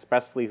DeSantis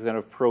expressly sort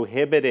of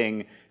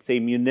prohibiting, say,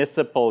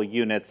 municipal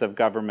units of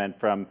government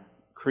from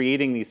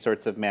creating these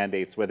sorts of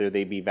mandates, whether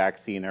they be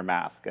vaccine or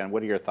mask. And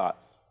what are your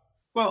thoughts?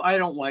 Well, I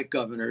don't like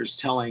governors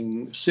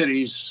telling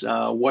cities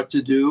what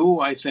to do.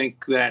 I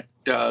think that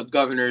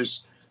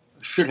governors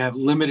should have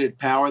limited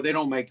power. They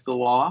don't make the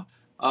law.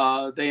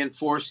 They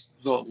enforce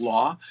the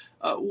law.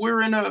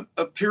 We're in a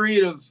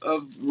period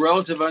of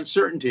relative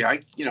uncertainty. I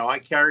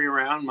carry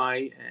around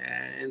my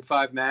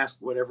N5 mask,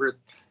 whatever,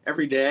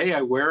 every day.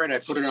 I wear it. I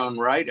put it on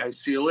right. I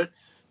seal it.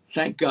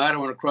 Thank God. I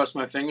want to cross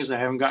my fingers. I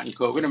haven't gotten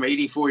COVID. I'm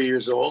 84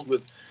 years old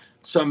with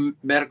some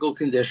medical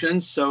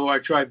conditions, so I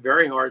try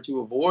very hard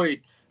to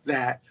avoid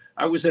that.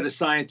 I was at a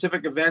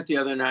scientific event the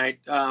other night,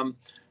 and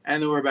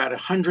there were about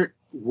 100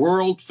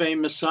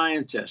 world-famous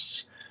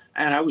scientists,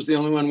 and I was the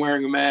only one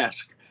wearing a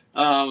mask.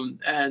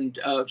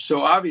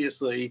 So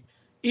obviously,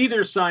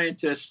 either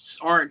scientists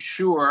aren't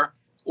sure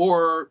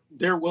or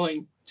they're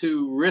willing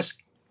to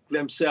risk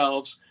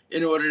themselves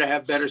in order to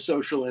have better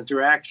social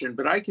interaction.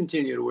 But I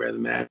continue to wear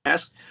the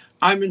mask.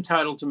 I'm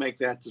entitled to make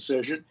that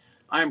decision.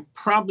 I'm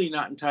probably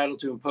not entitled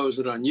to impose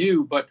it on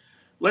you, but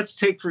let's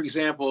take, for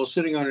example,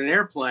 sitting on an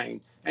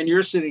airplane and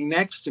you're sitting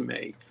next to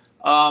me.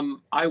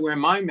 I wear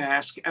my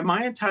mask. Am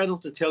I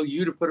entitled to tell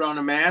you to put on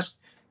a mask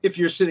if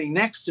you're sitting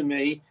next to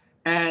me?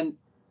 And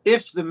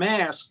if the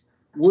mask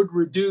would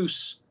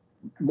reduce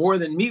more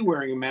than me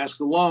wearing a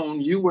mask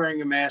alone, you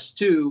wearing a mask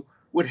too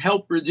would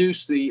help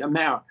reduce the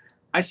amount.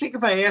 I think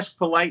if I ask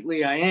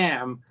politely, I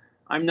am.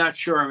 I'm not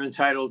sure I'm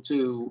entitled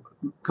to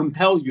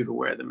compel you to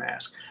wear the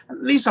mask.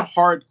 These are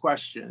hard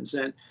questions,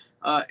 and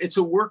it's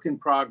a work in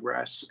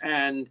progress.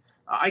 And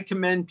I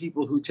commend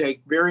people who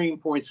take varying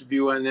points of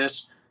view on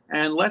this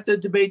and let the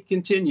debate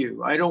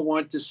continue. I don't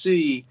want to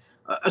see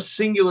a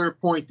singular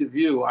point of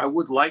view. I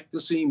would like to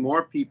see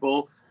more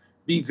people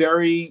be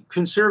very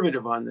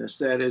conservative on this.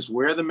 That is,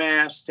 wear the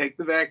mask, take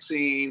the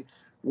vaccine.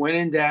 When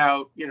in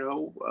doubt,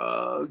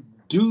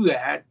 do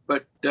that.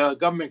 But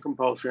government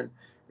compulsion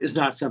is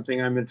not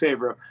something I'm in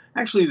favor of.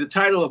 Actually, the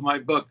title of my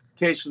book,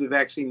 Case for the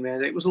Vaccine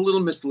Mandate, was a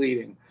little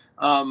misleading.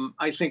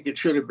 I think it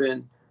should have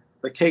been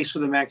The Case for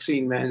the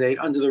Vaccine Mandate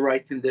under the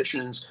right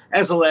conditions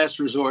as a last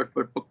resort,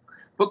 but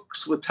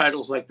books with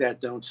titles like that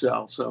don't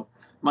sell. So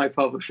my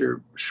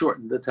publisher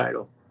shortened the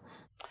title.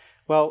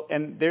 Well,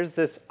 and there's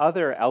this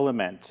other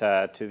element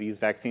to these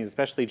vaccines,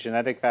 especially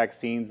genetic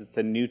vaccines. It's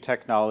a new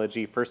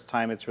technology, first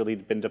time it's really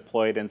been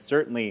deployed, and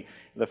certainly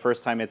the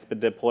first time it's been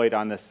deployed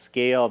on the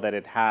scale that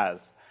it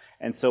has.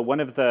 And so one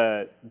of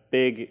the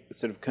big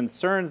sort of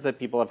concerns that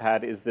people have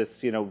had is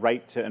this,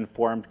 right to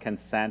informed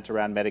consent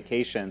around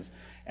medications,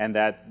 and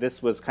that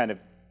this was kind of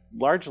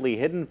largely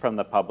hidden from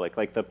the public,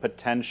 like the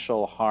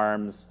potential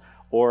harms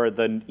or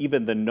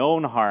even the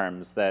known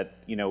harms that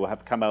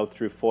have come out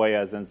through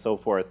FOIAs and so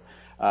forth.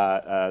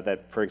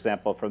 That, for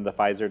example, from the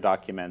Pfizer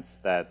documents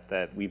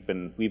that we've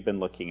been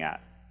looking at.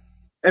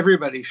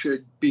 Everybody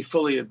should be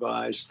fully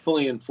advised,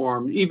 fully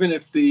informed, even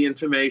if the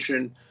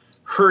information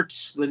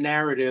hurts the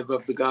narrative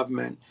of the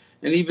government,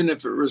 and even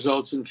if it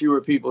results in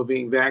fewer people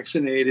being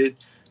vaccinated.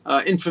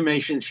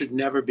 Information should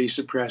never be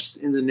suppressed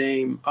in the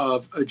name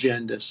of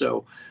agenda.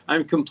 So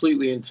I'm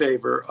completely in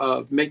favor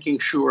of making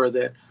sure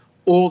that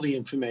all the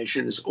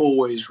information is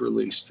always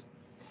released.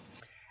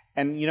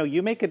 And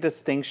you make a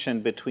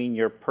distinction between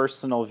your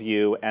personal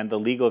view and the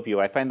legal view.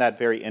 I find that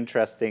very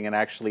interesting and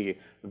actually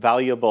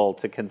valuable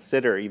to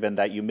consider, even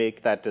that you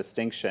make that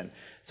distinction.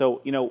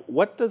 So,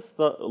 what does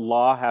the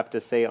law have to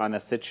say on a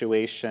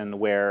situation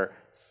where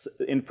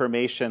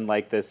information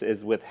like this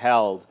is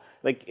withheld?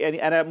 And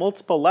at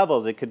multiple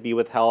levels, it could be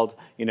withheld,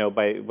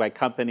 by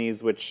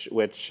companies which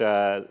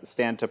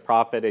stand to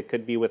profit. It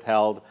could be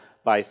withheld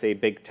by, say,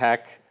 big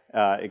tech.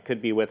 It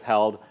could be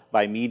withheld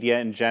by media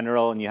in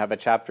general, and you have a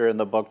chapter in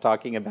the book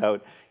talking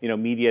about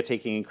media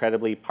taking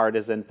incredibly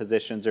partisan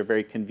positions or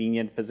very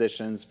convenient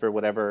positions for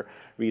whatever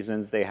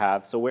reasons they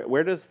have. So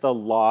where does the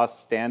law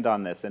stand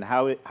on this, and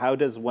how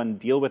does one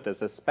deal with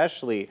this,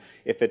 especially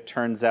if it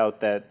turns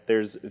out that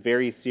there's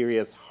very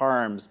serious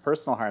harms,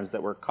 personal harms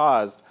that were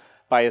caused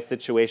by a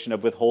situation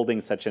of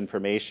withholding such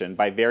information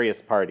by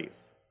various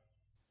parties?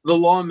 The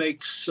law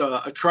makes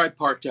a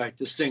tripartite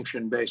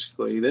distinction,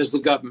 basically. There's the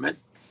government.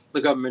 The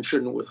government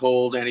shouldn't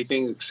withhold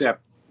anything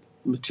except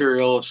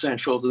material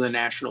essential to the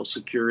national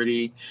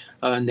security,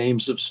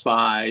 names of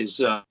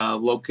spies,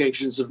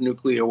 locations of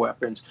nuclear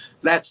weapons.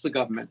 That's the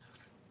government.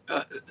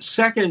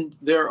 Second,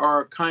 there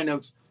are kind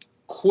of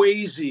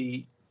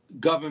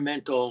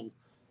quasi-governmental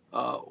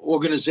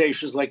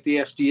organizations like the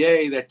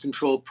FDA that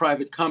control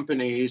private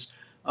companies,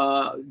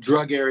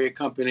 drug area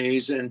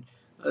companies, and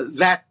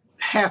that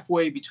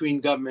halfway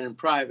between government and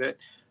private.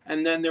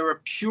 And then there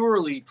are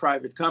purely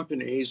private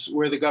companies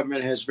where the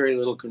government has very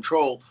little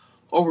control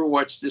over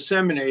what's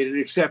disseminated,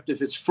 except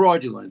if it's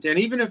fraudulent. And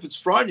even if it's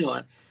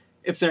fraudulent,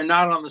 if they're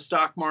not on the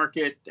stock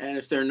market and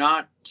if they're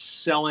not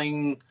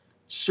selling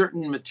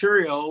certain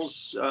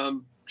materials,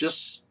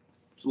 just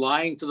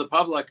lying to the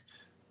public,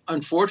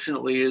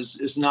 unfortunately,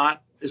 is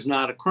not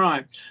a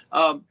crime.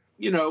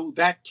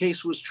 That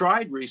case was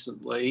tried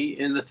recently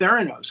in the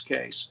Theranos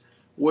case,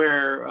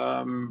 where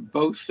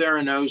both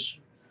Theranos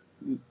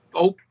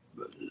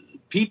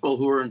people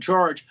who were in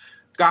charge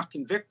got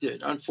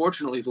convicted.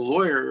 Unfortunately, the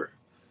lawyer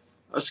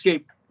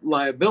escaped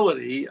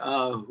liability,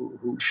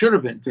 who should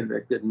have been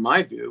convicted, in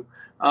my view.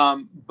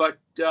 But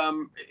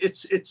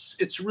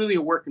it's really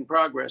a work in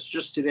progress.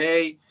 Just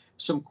today,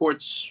 some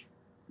courts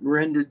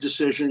rendered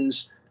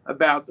decisions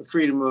about the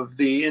freedom of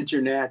the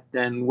internet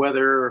and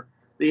whether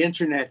the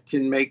internet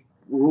can make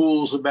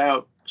rules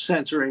about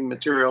censoring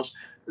materials.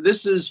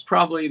 This is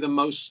probably the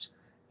most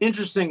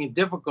interesting and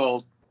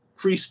difficult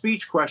free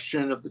speech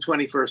question of the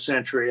 21st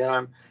century,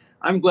 and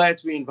I'm glad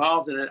to be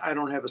involved in it. I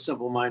don't have a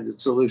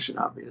simple-minded solution,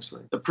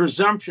 obviously. The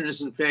presumption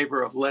is in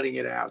favor of letting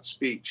it out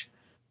speech.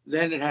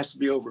 Then it has to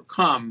be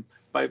overcome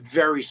by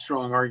very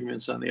strong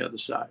arguments on the other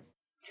side.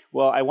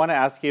 Well, I want to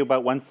ask you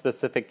about one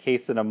specific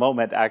case in a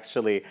moment,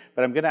 actually,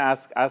 but I'm going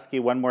to ask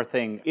you one more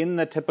thing. In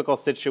the typical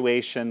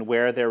situation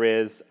where there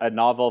is a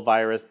novel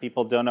virus,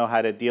 people don't know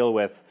how to deal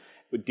with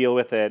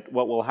it,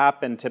 what will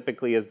happen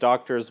typically is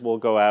doctors will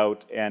go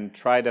out and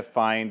try to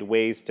find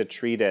ways to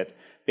treat it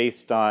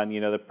based on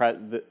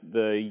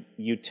the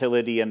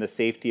utility and the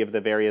safety of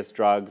the various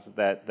drugs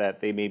that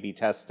they may be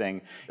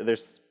testing.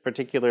 There's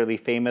particularly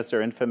famous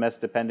or infamous,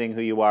 depending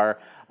who you are,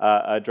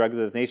 drugs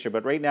of nature.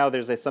 But right now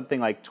there's something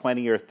like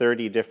 20 or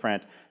 30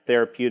 different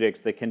therapeutics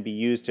that can be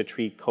used to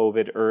treat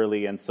COVID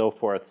early and so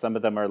forth. Some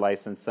of them are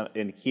licensed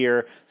in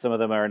here, some of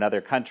them are in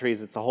other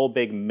countries. It's a whole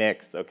big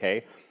mix,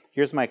 okay?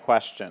 Here's my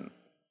question.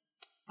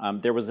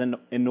 there was an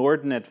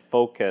inordinate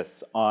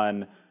focus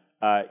on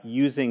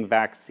using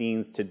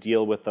vaccines to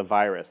deal with the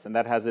virus. And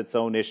that has its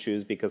own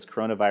issues because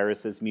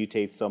coronaviruses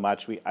mutate so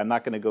much. I'm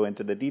not going to go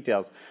into the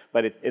details,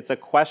 but it's a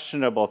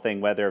questionable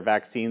thing whether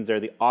vaccines are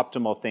the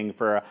optimal thing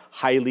for a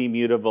highly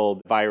mutable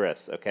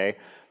virus, okay?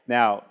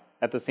 Now,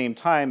 at the same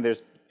time,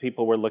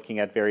 people were looking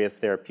at various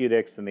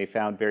therapeutics and they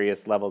found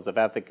various levels of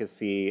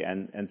efficacy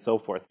and so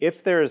forth.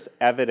 If there's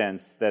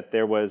evidence that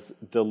there was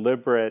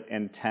deliberate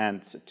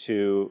intent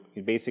to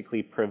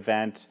basically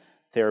prevent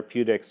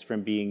therapeutics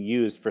from being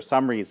used for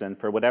some reason,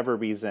 for whatever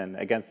reason,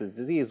 against this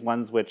disease,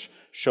 ones which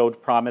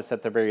showed promise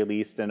at the very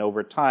least and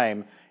over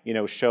time,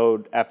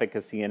 showed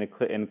efficacy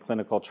in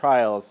clinical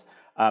trials,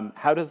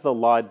 how does the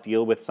law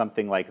deal with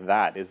something like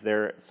that? Is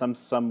there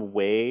some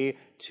way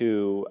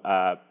to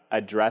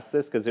address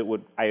this? Because it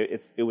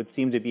would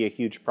seem to be a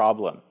huge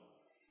problem.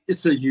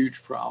 It's a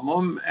huge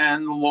problem,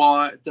 and the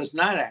law does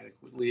not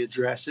adequately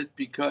address it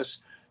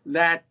because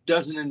that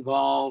doesn't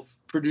involve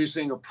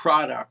producing a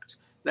product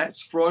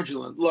that's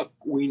fraudulent. Look,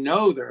 we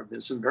know there have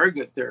been some very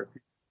good therapies.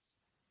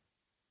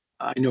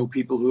 I know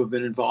people who have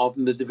been involved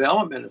in the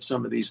development of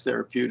some of these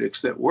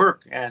therapeutics that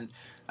work, and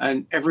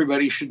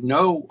everybody should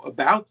know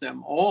about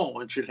them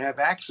all and should have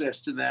access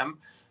to them.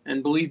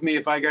 And believe me,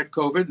 if I got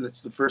COVID,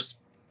 that's the first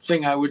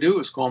thing I would do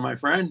is call my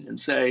friend and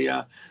say,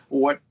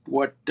 what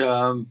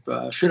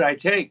should I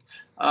take?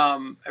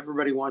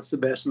 Everybody wants the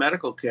best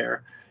medical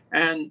care.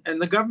 And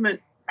the government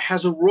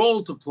has a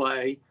role to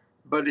play,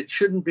 but it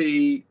shouldn't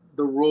be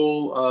the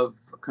role of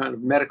a kind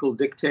of medical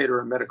dictator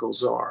or medical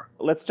czar.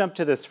 Let's jump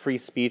to this free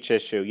speech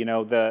issue.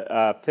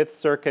 The Fifth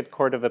Circuit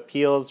Court of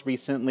Appeals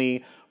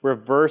recently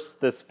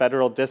reversed this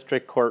federal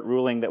district court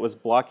ruling that was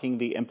blocking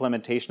the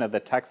implementation of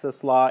the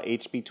Texas law,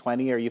 HB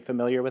 20. Are you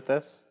familiar with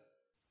this?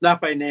 Not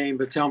by name,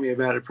 but tell me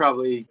about it.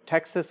 Probably.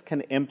 Texas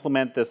can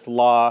implement this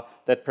law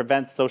that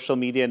prevents social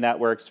media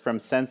networks from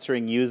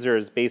censoring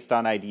users based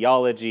on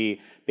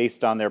ideology,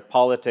 based on their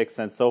politics,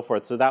 and so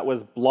forth. So that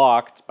was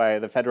blocked by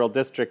the federal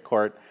district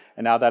court,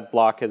 and now that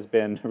block has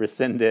been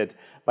rescinded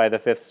by the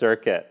Fifth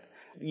Circuit.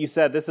 You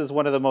said this is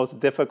one of the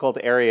most difficult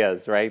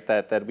areas, right,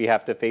 that we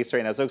have to face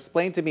right now. So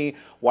explain to me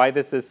why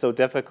this is so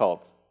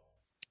difficult.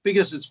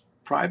 Because it's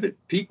private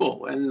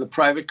people and the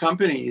private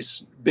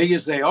companies, big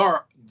as they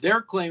are,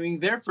 they're claiming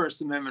their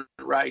First Amendment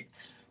right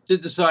to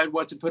decide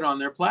what to put on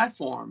their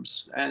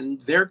platforms. And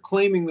they're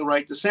claiming the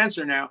right to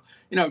censor. Now,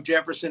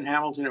 Jefferson,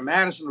 Hamilton, and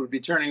Madison would be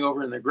turning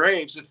over in their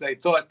graves if they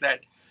thought that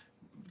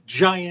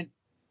giant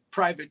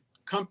private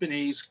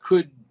companies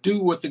could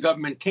do what the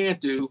government can't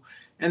do,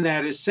 and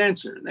that is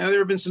censor. Now, there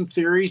have been some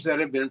theories that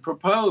have been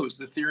proposed.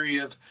 The theory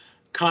of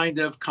kind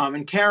of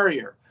common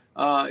carrier.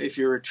 If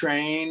you're a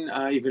train,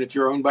 even if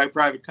you're owned by a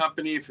private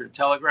company, if you're a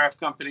telegraph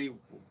company,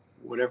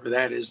 whatever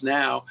that is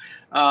now,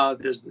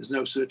 there's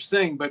no such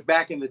thing. But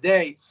back in the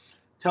day,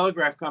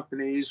 telegraph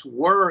companies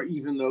were,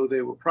 even though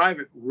they were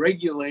private,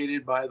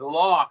 regulated by the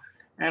law.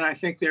 And I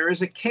think there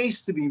is a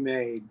case to be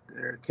made.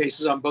 There are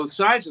cases on both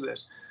sides of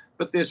this.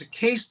 But there's a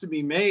case to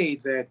be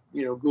made that,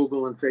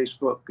 Google and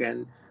Facebook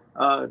and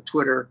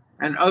Twitter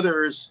and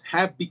others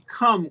have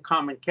become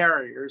common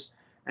carriers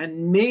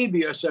and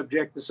maybe are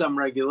subject to some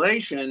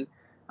regulation,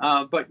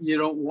 but you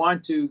don't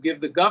want to give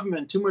the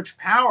government too much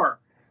power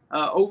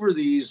over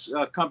these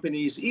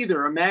companies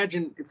either.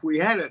 Imagine if we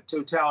had a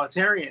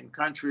totalitarian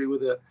country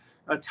with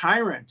a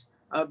tyrant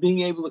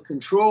being able to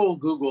control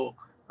Google,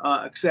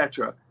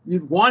 etc.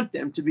 You'd want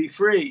them to be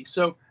free.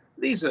 So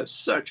these are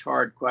such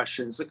hard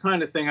questions, the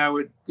kind of thing I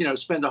would,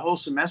 spend a whole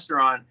semester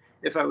on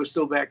if I was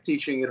still back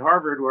teaching at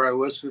Harvard, where I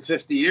was for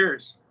 50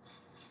 years.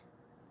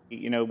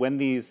 When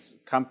these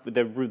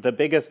the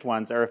biggest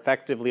ones are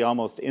effectively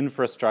almost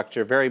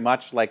infrastructure, very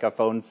much like a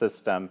phone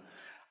system,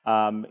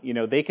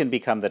 they can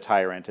become the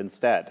tyrant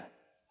instead.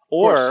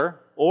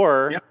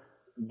 Or yep.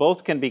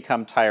 Both can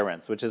become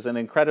tyrants, which is an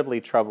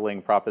incredibly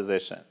troubling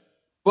proposition.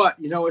 But,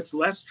 it's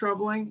less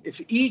troubling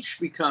if each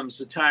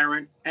becomes a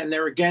tyrant and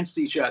they're against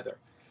each other.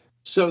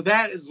 So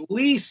that at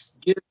least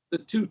gives the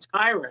two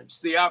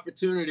tyrants the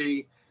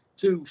opportunity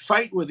to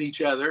fight with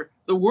each other.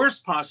 The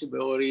worst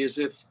possibility is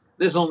if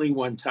there's only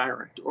one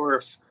tyrant, or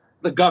if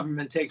the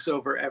government takes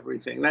over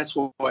everything. That's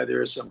why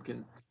there is some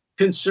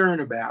concern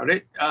about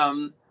it.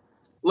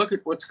 Look at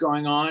what's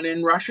going on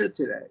in Russia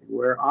today,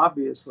 where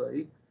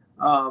obviously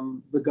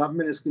the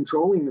government is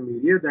controlling the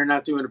media. They're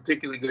not doing a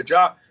particularly good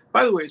job.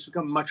 By the way, it's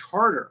become much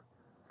harder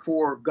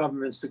for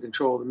governments to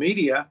control the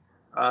media.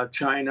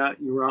 China,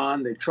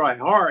 Iran, they try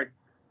hard.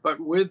 But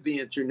with the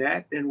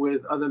internet and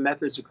with other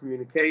methods of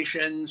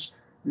communications,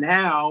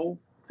 now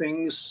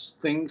things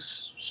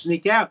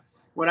sneak out.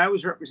 When I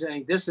was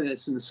representing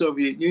dissidents in the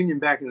Soviet Union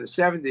back in the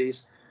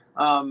 70s,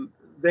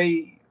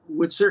 they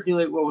would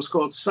circulate what was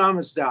called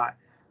samizdat.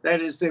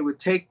 That is, they would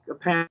take a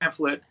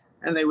pamphlet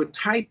and they would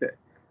type it,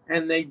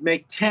 and they'd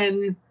make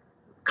 10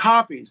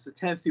 copies. The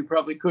 10th you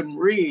probably couldn't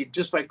read,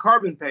 just by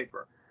carbon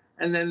paper.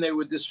 And then they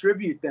would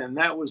distribute them.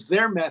 That was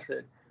their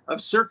method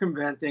of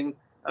circumventing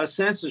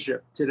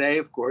censorship. Today,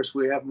 of course,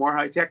 we have more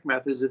high-tech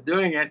methods of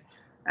doing it,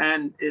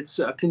 and it's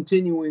a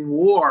continuing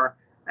war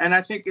And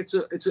I think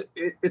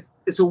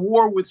it's a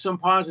war with some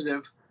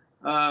positive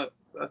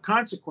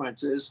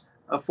consequences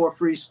for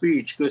free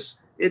speech, because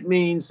it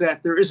means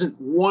that there isn't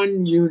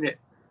one unit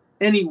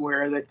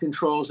anywhere that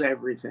controls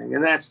everything,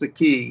 and that's the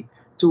key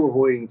to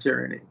avoiding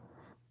tyranny.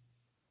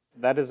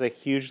 That is a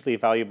hugely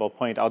valuable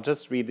point. I'll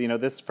just read,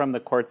 this from the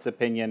court's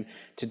opinion.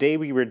 Today,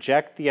 we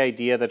reject the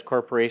idea that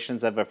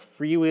corporations have a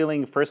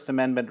freewheeling First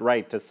Amendment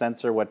right to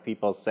censor what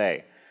people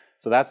say.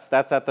 So that's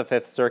at the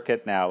Fifth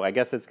Circuit now. I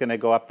guess it's going to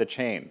go up the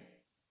chain.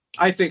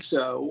 I think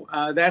so.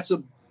 That's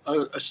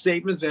a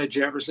statement that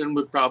Jefferson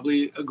would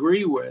probably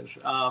agree with.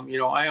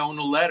 I own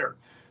a letter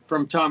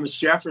from Thomas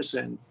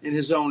Jefferson in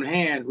his own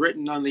hand,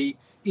 written on the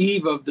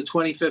eve of the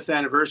 25th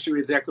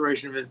anniversary of the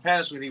Declaration of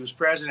Independence when he was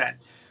president,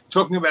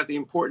 talking about the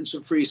importance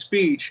of free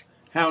speech,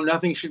 how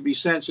nothing should be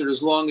censored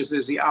as long as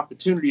there's the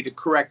opportunity to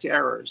correct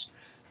errors.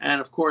 And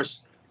of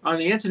course, on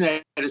the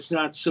internet, it's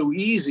not so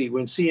easy.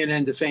 When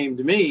CNN defamed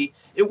me,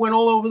 it went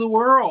all over the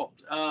world.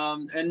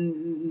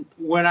 And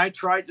when I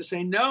tried to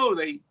say no,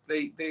 they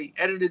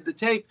edited the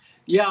tape.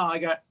 Yeah, I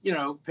got,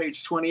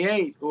 page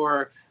 28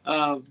 or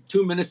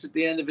 2 minutes at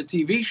the end of a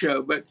TV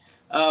show. But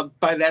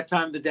by that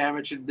time, the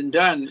damage had been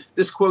done.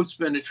 This quote's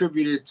been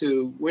attributed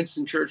to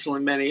Winston Churchill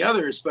and many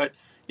others. But,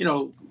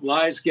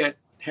 lies get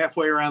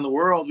halfway around the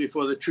world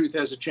before the truth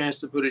has a chance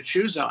to put its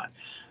shoes on.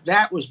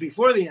 That was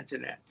before the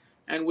internet.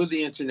 And with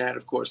the internet,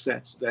 of course,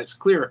 that's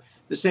clear.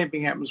 The same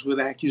thing happens with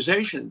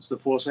accusations. The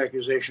false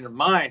accusation of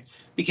mine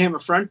became a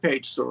front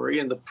page story,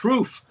 and the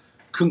proof,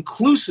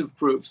 conclusive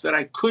proof that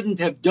I couldn't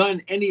have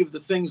done any of the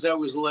things I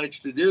was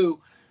alleged to do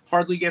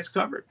hardly gets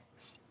covered.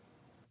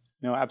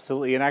 No,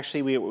 absolutely. And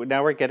actually,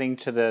 now we're getting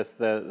to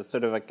the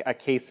sort of a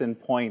case in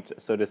point,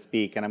 so to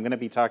speak. And I'm going to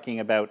be talking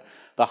about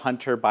the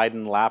Hunter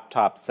Biden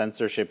laptop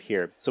censorship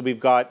here. So we've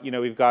got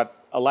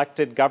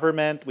elected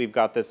government, we've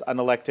got this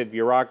unelected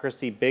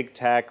bureaucracy, big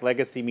tech,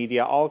 legacy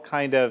media, all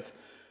kind of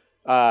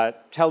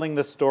telling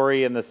the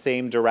story in the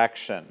same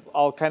direction.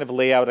 I'll kind of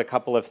lay out a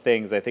couple of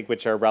things, I think,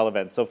 which are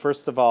relevant. So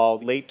first of all,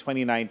 late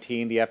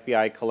 2019, the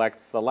FBI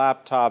collects the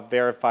laptop,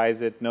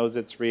 verifies it, knows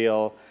it's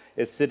real,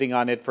 is sitting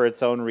on it for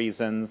its own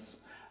reasons.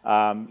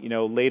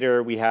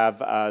 Later we have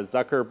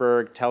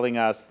Zuckerberg telling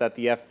us that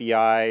the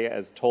FBI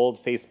has told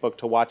Facebook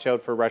to watch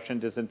out for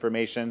Russian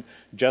disinformation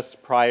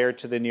just prior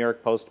to the New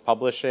York Post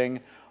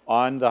publishing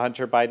on the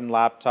Hunter Biden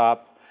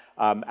laptop.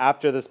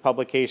 After this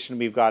publication,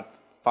 we've got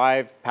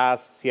 5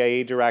 past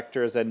CIA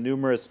directors and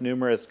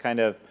numerous kind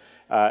of,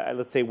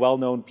 let's say,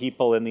 well-known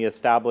people in the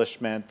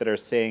establishment that are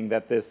saying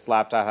that this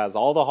laptop has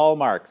all the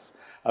hallmarks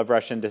of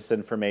Russian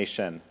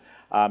disinformation.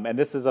 And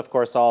this is, of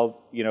course,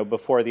 all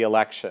before the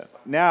election.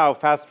 Now,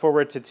 fast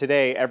forward to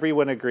today,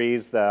 everyone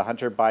agrees the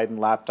Hunter Biden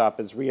laptop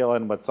is real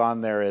and what's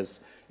on there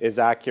is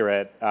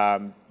accurate.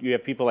 You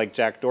have people like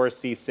Jack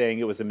Dorsey saying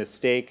it was a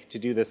mistake to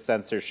do this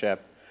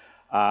censorship.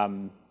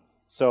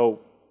 So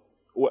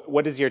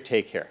what is your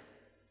take here?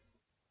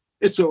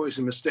 It's always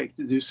a mistake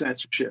to do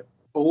censorship.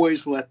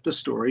 Always let the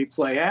story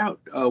play out.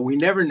 We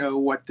never know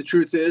what the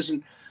truth is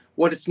and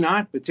what it's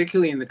not,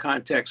 particularly in the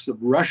context of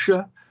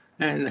Russia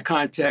and the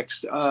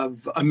context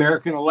of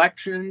American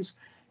elections,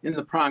 in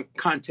the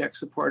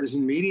context of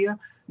partisan media.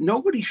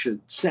 Nobody should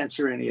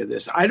censor any of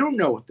this. I don't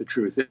know what the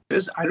truth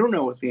is. I don't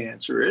know what the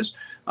answer is.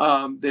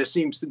 There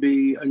seems to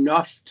be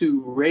enough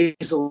to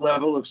raise a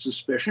level of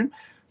suspicion,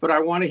 but I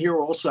want to hear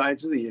all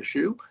sides of the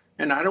issue.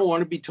 And I don't want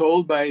to be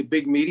told by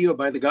big media or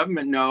by the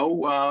government,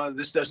 no,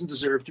 this doesn't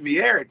deserve to be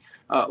aired.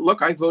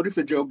 Look, I voted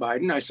for Joe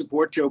Biden. I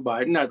support Joe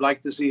Biden. I'd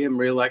like to see him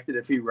reelected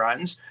if he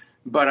runs.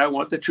 But I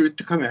want the truth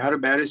to come out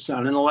about his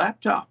son and the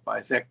laptop.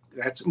 I think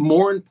that's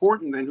more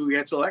important than who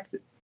gets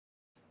elected.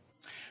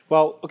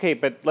 Well, okay,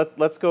 but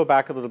let's go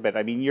back a little bit.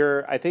 I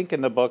mean, I think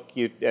in the book,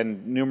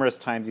 and numerous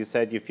times you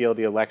said you feel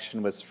the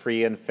election was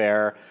free and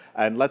fair.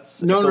 And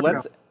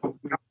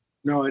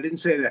No, I didn't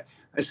say that.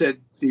 I said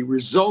the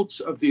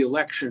results of the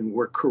election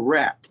were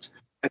correct.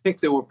 I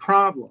think there were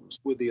problems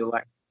with the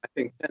election. I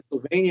think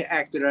Pennsylvania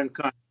acted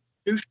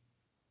unconstitutionally.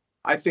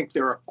 I think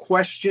there are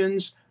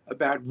questions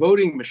about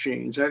voting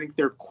machines. I think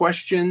there are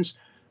questions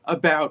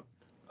about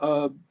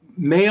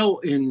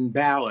mail-in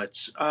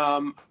ballots.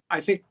 I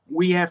think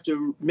we have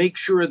to make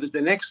sure that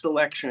the next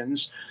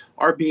elections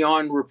are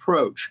beyond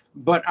reproach.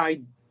 But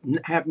I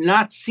have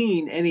not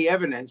seen any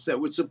evidence that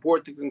would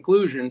support the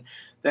conclusion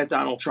that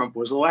Donald Trump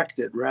was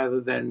elected rather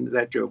than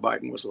that Joe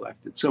Biden was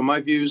elected. So my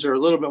views are a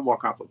little bit more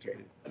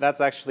complicated. That's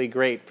actually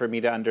great for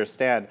me to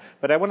understand.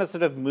 But I want to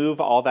sort of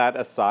move all that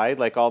aside,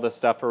 like all the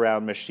stuff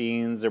around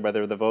machines or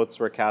whether the votes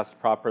were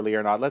cast properly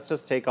or not. Let's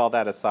just take all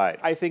that aside.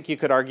 I think you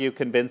could argue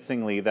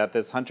convincingly that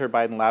this Hunter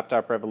Biden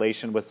laptop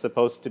revelation was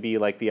supposed to be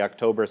like the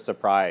October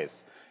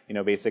surprise.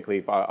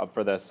 basically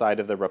for the side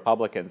of the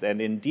Republicans.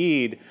 And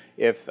indeed,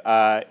 if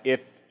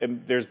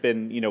there's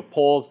been,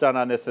 polls done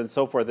on this and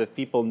so forth, if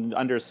people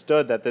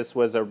understood that this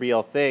was a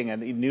real thing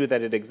and knew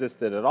that it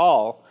existed at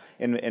all,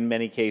 in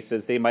many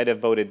cases, they might have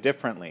voted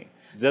differently.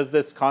 Does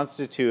this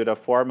constitute a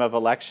form of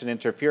election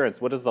interference?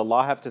 What does the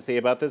law have to say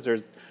about this? Or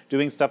is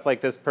doing stuff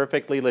like this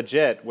perfectly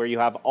legit, where you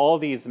have all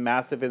these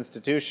massive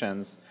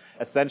institutions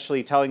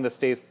essentially telling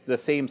the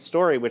same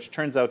story, which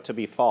turns out to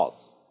be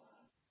false?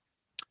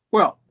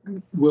 Well,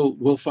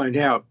 we'll find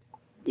out.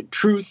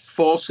 Truth,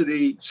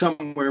 falsity,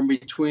 somewhere in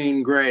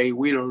between, gray,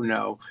 we don't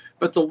know.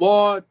 But the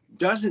law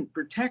doesn't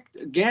protect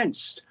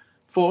against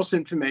false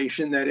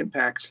information that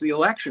impacts the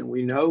election.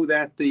 We know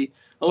that the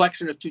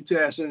election of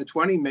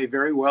 2020 may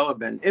very well have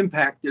been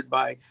impacted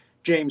by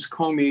James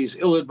Comey's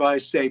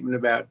ill-advised statement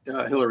about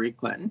Hillary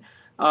Clinton.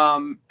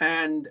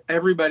 And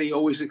everybody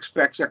always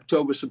expects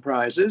October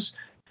surprises.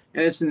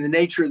 And it's in the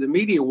nature of the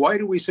media. Why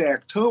do we say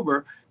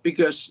October?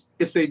 Because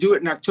if they do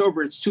it in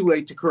October, it's too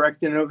late to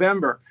correct in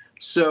November.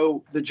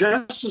 So the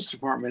Justice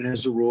Department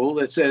has a rule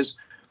that says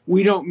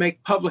we don't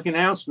make public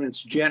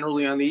announcements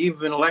generally on the eve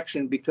of an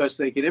election because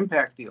they could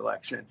impact the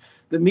election.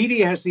 The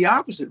media has the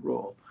opposite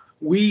rule.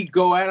 We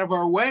go out of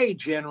our way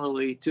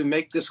generally to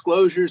make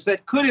disclosures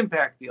that could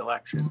impact the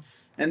election.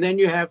 And then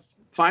you have,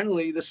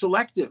 finally, the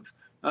selective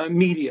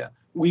media.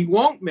 We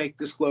won't make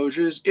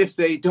disclosures if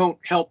they don't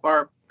help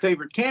our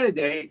favorite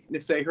candidate and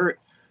if they hurt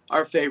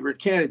our favorite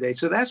candidate.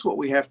 So that's what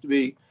we have to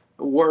be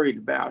worried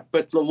about.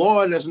 But the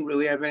law doesn't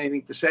really have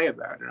anything to say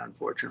about it,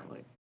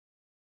 unfortunately.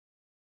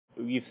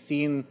 You've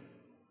seen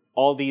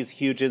all these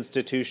huge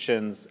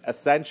institutions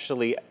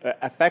essentially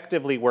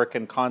effectively work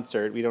in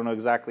concert. We don't know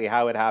exactly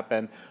how it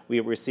happened.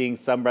 We're seeing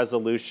some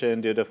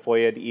resolution due to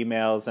FOIA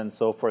emails and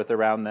so forth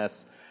around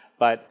this.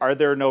 But are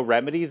there no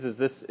remedies? Is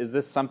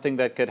this something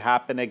that could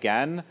happen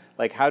again?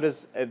 Like, how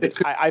does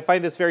I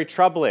find this very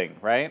troubling,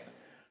 right?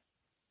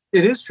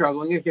 It is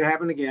troubling. It could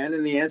happen again,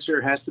 and the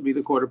answer has to be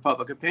the court of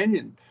public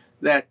opinion.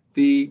 That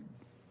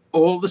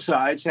all the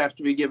sides have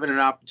to be given an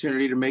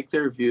opportunity to make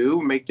their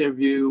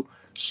view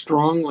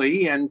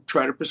strongly, and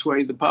try to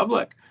persuade the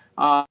public.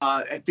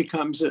 It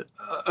becomes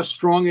a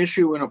strong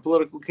issue in a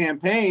political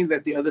campaign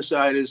that the other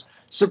side is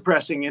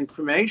suppressing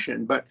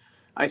information. But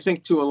I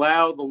think to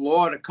allow the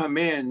law to come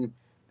in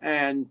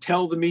and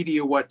tell the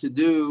media what to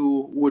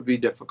do would be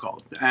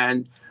difficult.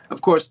 And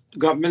of course, the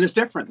government is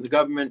different. The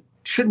government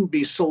shouldn't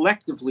be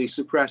selectively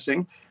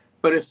suppressing.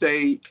 But if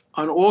they,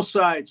 on all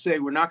sides, say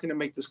we're not going to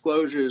make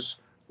disclosures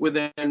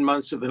within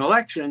months of an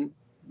election,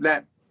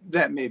 that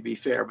may be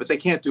fair, but they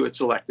can't do it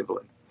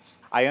selectively.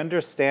 I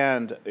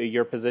understand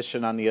your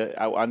position on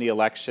the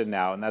election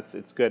now, and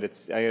it's good.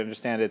 I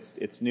understand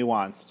it's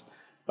nuanced,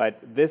 but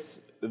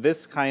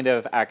this kind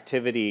of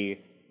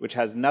activity, which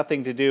has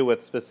nothing to do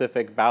with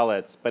specific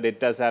ballots, but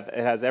it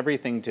has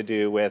everything to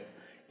do with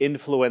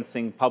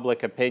influencing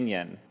public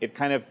opinion. It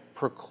kind of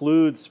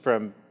precludes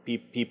from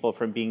people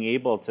from being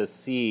able to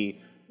see,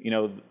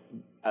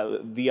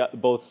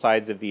 both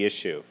sides of the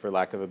issue, for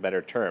lack of a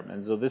better term.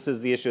 And so this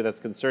is the issue that's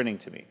concerning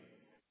to me.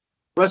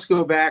 Let's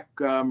go back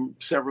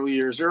several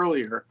years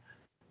earlier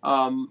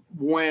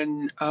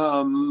when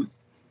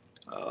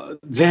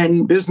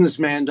then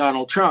businessman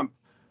Donald Trump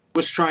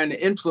was trying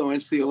to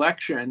influence the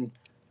election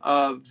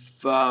of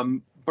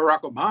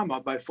Barack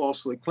Obama by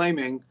falsely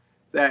claiming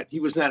that he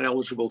was not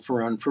eligible to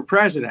run for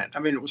president. I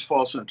mean, it was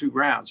false on two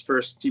grounds.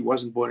 First, he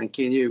wasn't born in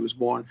Kenya, he was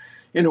born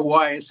in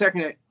Hawaii. And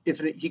second, if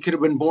he could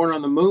have been born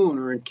on the moon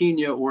or in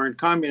Kenya or in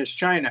communist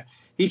China,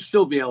 he'd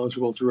still be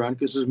eligible to run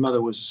because his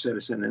mother was a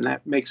citizen, and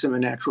that makes him a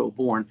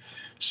natural-born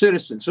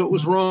citizen. So it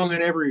was wrong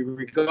in every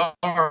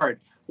regard.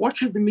 What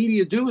should the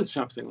media do with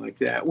something like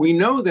that? We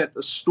know that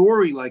a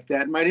story like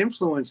that might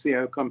influence the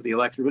outcome of the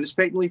election, but it's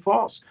patently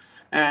false.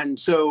 And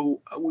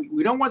so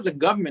we don't want the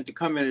government to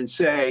come in and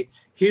say,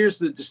 here's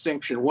the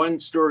distinction. One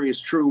story is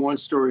true, one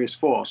story is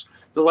false.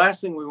 The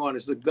last thing we want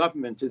is the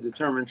government to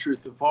determine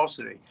truth and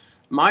falsity.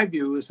 My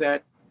view is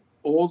that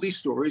all these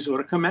stories ought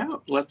to come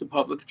out. Let the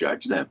public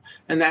judge them.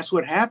 And that's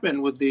what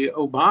happened with the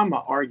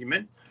Obama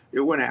argument.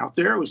 It went out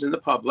there. It was in the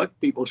public.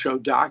 People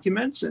showed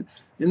documents. And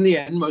in the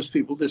end, most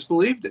people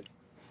disbelieved it.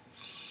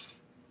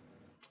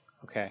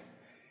 Okay.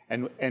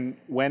 And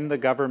when the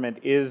government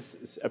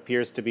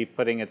appears to be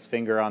putting its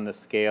finger on the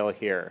scale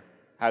here,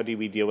 how do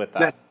we deal with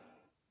that?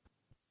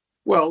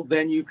 Well,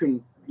 then you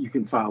can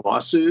file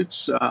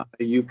lawsuits.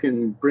 You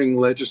can bring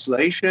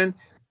legislation.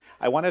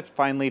 I want to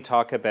finally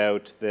talk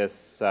about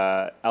this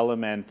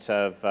element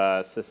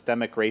of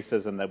systemic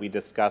racism that we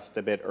discussed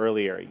a bit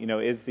earlier.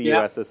 Is the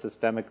U.S. a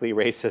systemically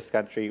racist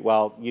country?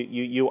 Well,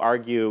 you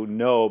argue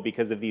no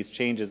because of these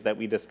changes that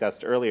we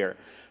discussed earlier.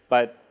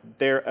 But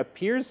there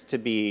appears to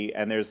be,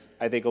 and there's,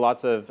 I think,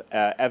 lots of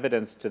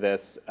evidence to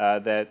this,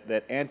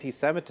 that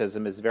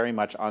anti-Semitism is very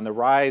much on the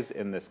rise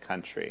in this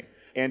country.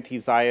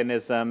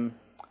 Anti-Zionism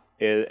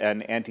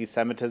and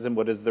anti-Semitism,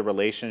 what is the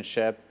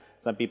relationship?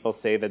 Some people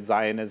say that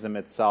Zionism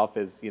itself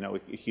is,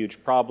 a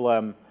huge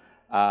problem.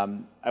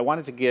 I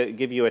wanted to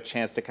give you a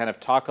chance to kind of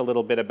talk a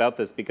little bit about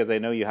this because I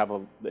know you have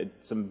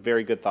some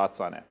very good thoughts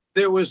on it.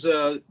 There was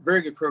a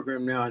very good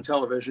program now on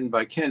television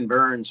by Ken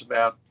Burns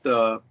about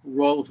the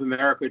role of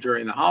America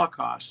during the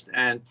Holocaust.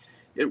 And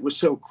it was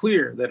so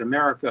clear that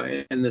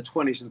America in the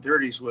 20s and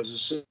 30s was a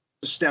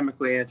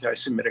systemically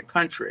anti-Semitic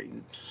country.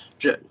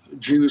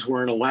 Jews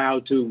weren't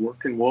allowed to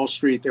work in Wall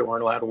Street. They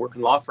weren't allowed to work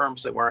in law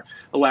firms. They weren't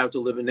allowed to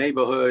live in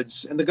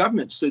neighborhoods. And the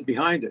government stood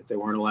behind it. They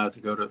weren't allowed to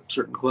go to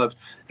certain clubs.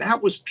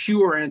 That was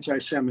pure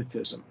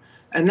anti-Semitism.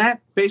 And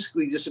that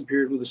basically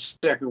disappeared with the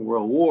Second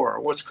World War.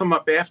 What's come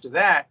up after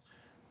that,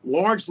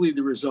 largely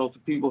the result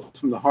of people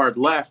from the hard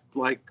left,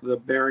 like the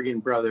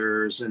Berrigan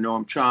brothers and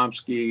Noam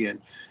Chomsky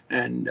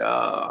and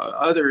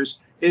others,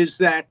 is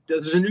that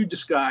there's a new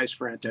disguise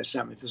for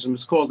anti-Semitism.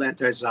 It's called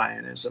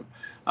anti-Zionism.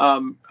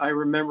 I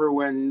remember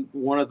when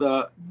one of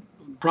the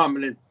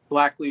prominent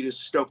black leaders,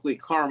 Stokely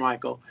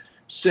Carmichael,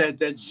 said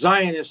that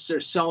Zionists are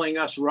selling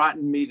us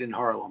rotten meat in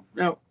Harlem.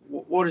 Now,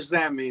 what does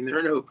that mean? There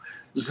are no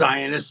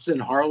Zionists in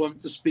Harlem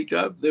to speak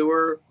of. There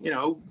were,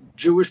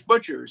 Jewish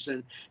butchers,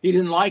 and he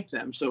didn't like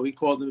them, so he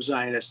called them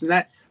Zionists. And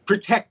that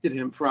protected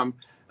him from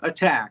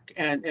attack.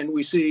 And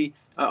we see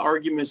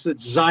arguments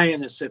that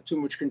Zionists have too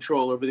much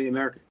control over the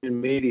American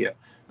media.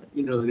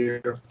 The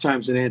New York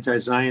Times, an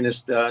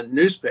anti-Zionist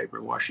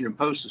newspaper. Washington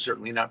Post is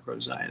certainly not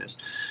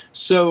pro-Zionist.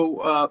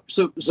 So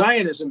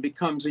Zionism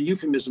becomes a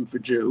euphemism for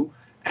Jew.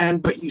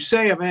 But you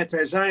say I'm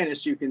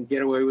anti-Zionist, you can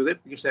get away with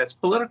it because that's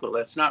political.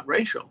 That's not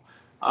racial.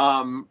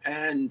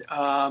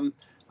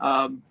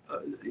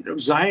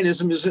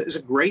 Zionism is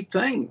a great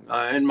thing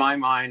in my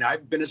mind.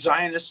 I've been a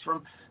Zionist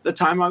from the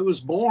time I was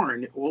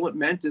born. All it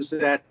meant is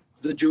that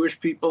the Jewish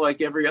people,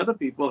 like every other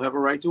people, have a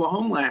right to a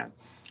homeland.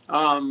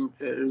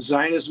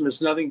 Zionism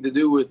has nothing to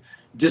do with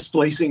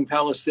displacing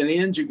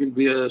Palestinians. You can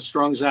be a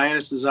strong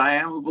Zionist, as I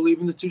am, who believe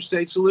in the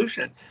two-state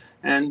solution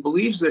and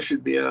believes there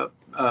should be a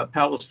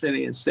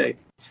Palestinian state.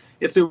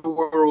 If there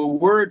were a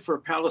word for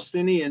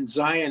Palestinian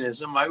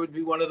Zionism, I would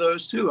be one of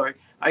those too.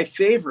 I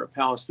favor a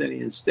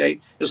Palestinian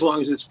state as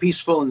long as it's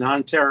peaceful and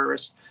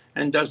non-terrorist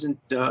and doesn't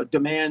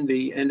demand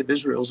the end of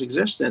Israel's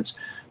existence.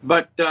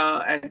 But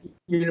at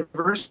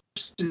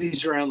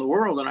universities around the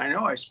world, and I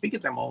know I speak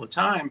at them all the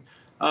time,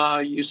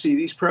 you see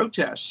these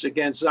protests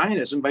against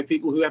Zionism by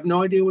people who have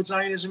no idea what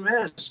Zionism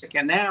is.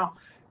 And now,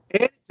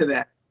 added to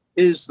that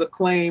is the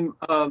claim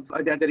of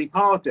identity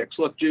politics.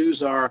 Look,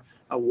 Jews are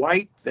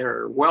white,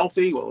 they're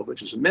wealthy, well,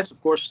 which is a myth.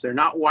 Of course, they're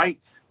not white.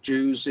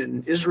 Jews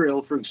in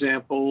Israel, for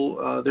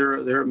example,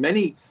 there are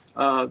many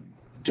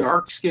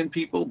dark-skinned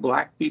people,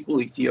 black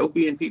people,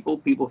 Ethiopian people,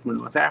 people from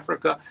North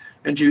Africa,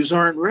 and Jews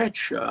aren't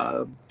rich.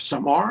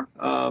 Some are,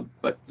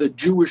 but the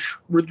Jewish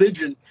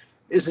religion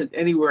isn't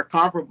anywhere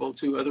comparable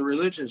to other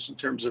religions in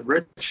terms of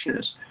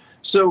richness.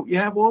 So you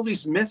have all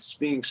these myths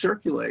being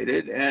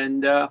circulated,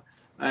 and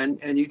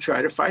you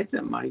try to fight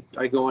them.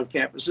 I go on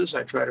campuses,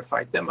 I try to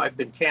fight them. I've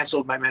been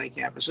canceled by many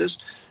campuses,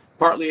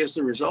 partly as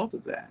the result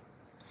of that.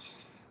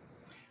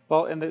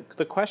 Well, and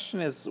the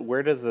question is,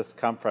 where does this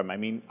come from? I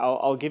mean,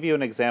 I'll give you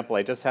an example.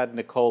 I just had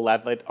Nicole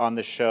Ledlett on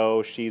the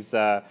show. She's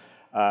a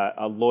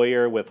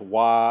lawyer with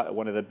WA,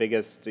 one of the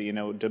biggest,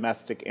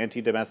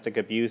 anti-domestic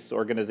abuse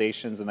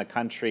organizations in the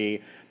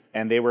country.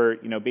 And they were,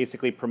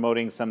 basically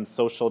promoting some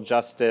social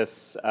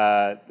justice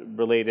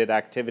related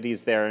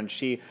activities there. And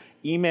she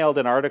emailed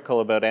an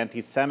article about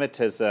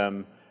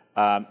anti-Semitism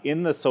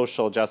in the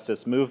social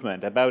justice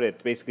movement about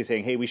it, basically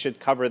saying, hey, we should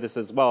cover this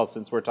as well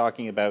since we're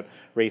talking about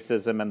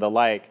racism and the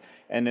like.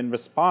 And in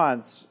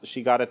response,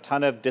 she got a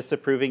ton of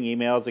disapproving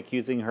emails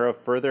accusing her of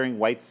furthering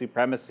white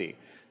supremacy.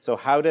 So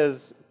how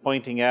does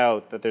pointing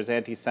out that there's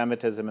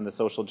anti-Semitism in the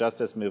social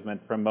justice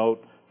movement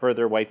promote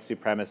further white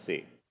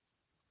supremacy?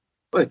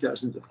 Well, it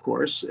doesn't, of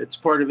course. It's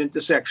part of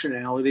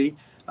intersectionality.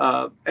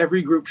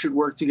 Every group should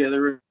work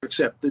together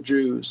except the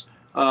Jews.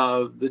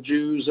 The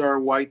Jews are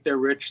white, they're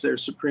rich, they're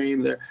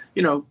supreme.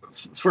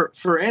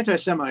 For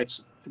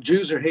anti-Semites,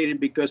 Jews are hated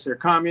because they're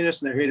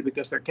communists, and they're hated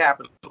because they're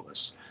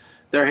capitalists.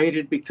 They're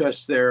hated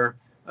because they're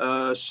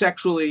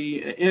sexually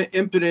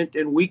impotent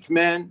and weak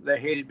men. They're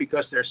hated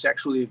because they're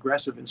sexually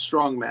aggressive and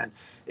strong men.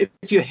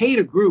 If you hate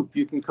a group,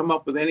 you can come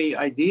up with any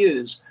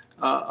ideas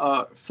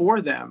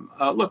for them.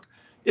 Look,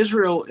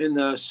 Israel, in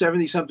the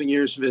 70-something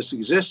years of its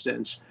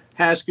existence,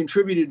 has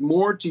contributed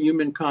more to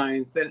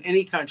humankind than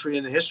any country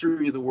in the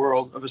history of the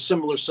world of a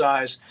similar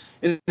size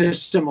in a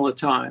similar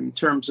time, in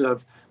terms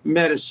of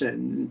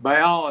medicine,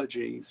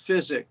 biology,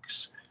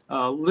 physics,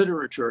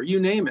 literature, you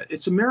name it.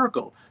 It's a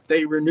miracle.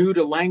 They renewed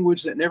a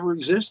language that never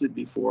existed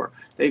before.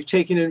 They've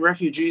taken in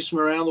refugees from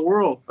around the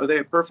world. Are they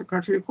a perfect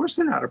country? Of course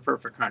they're not a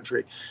perfect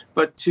country.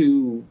 But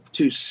to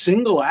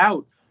single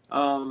out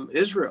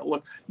Israel,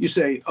 look, you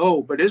say,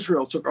 oh, but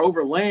Israel took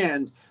over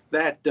land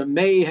that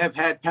may have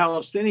had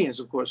Palestinians.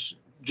 Of course,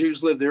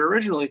 Jews lived there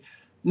originally.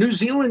 New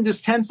Zealand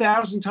is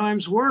 10,000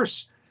 times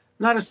worse.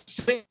 Not a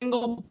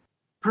single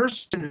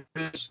person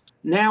who's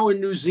now in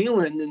New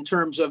Zealand, in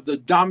terms of the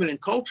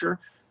dominant culture,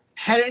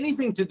 had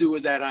anything to do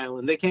with that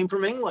island. They came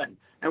from England.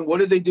 And what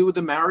did they do with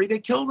the Maori? They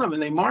killed them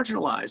and they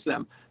marginalized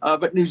them.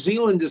 But New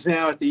Zealand is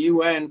now at the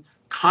UN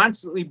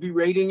constantly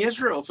berating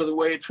Israel for the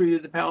way it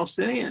treated the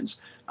Palestinians.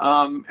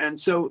 And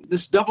so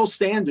this double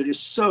standard is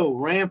so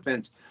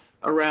rampant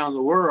around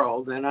the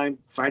world, and I'm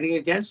fighting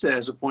against it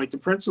as a point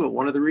of principle.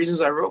 One of the reasons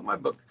I wrote my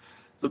book,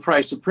 The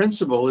Price of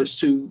Principle, is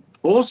to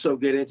also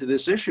get into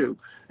this issue.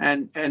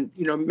 And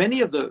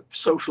many of the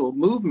social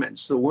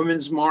movements, the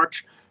Women's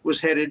March was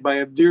headed by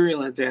a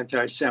virulent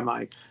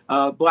anti-Semite.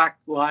 Black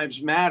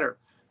Lives Matter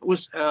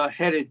was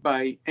headed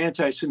by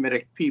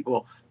anti-Semitic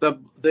people.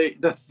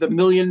 The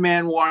Million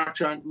Man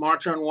March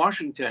on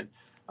Washington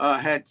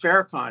had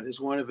Farrakhan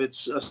as one of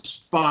its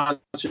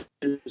sponsors.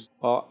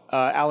 Well,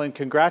 Alan,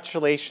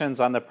 congratulations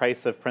on The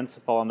Price of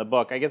Principle on the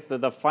book. I guess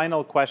the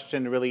final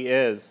question really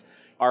is,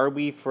 are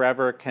we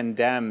forever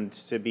condemned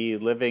to be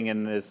living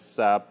in this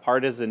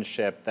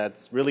partisanship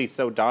that's really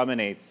so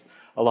dominates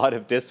a lot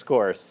of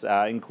discourse,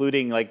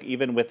 including like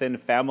even within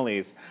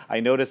families? I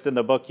noticed in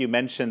the book you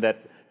mentioned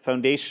that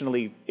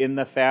foundationally in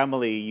the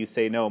family, you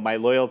say, no, my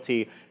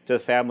loyalty to the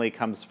family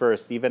comes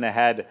first, even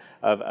ahead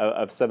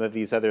of some of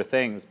these other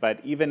things. But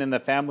even in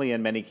the family,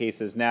 in many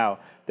cases now,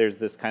 there's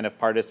this kind of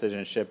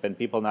partisanship and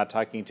people not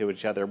talking to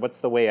each other. What's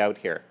the way out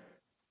here?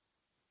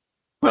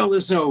 Well,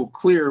 there's no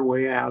clear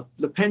way out.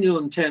 The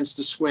pendulum tends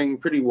to swing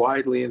pretty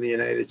widely in the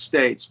United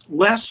States,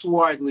 less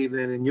widely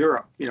than in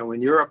Europe.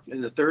 In Europe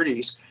in the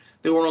 30s,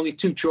 there were only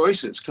two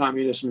choices,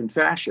 communism and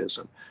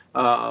fascism,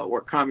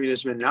 or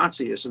communism and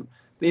Nazism. In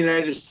the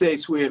United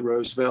States, we had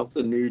Roosevelt,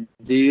 the New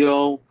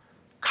Deal,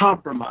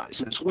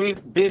 compromises.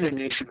 We've been a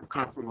nation of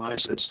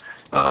compromises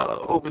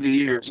over the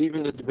years.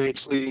 Even the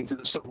debates leading to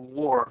the Civil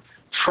War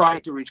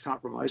tried to reach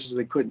compromises.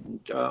 They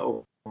couldn't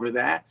over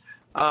that.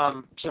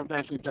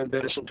 Sometimes we've done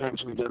better,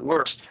 sometimes we've done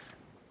worse.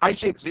 I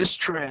think this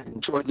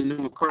trend toward the new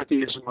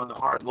McCarthyism on the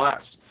hard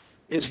left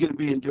is going to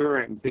be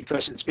enduring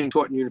because it's being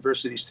taught in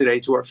universities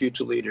today to our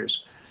future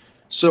leaders.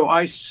 So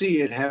I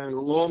see it having a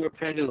longer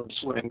pendulum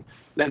swing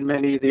than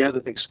many of the other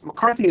things.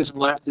 McCarthyism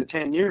lasted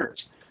 10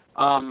 years.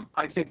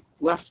 I think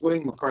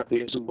left-wing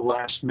McCarthyism will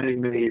last many,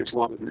 many years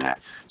longer than that.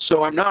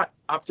 So I'm not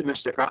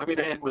optimistic. I'm going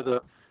to end with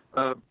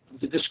the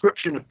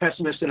description of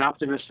pessimist and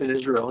optimist in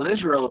Israel. In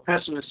Israel, a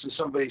pessimist is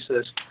somebody who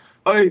says,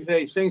 "Oh,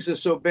 things are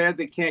so bad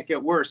they can't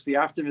get worse." The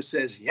optimist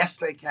says, "Yes,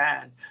 they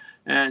can."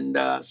 And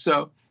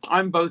so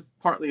I'm both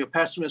partly a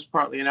pessimist,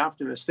 partly an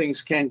optimist.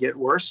 Things can get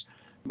worse.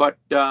 But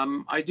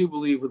I do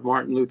believe with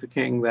Martin Luther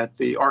King that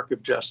the arc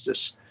of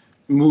justice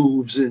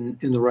moves in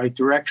the right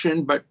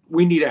direction, but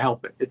we need to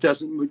help it. It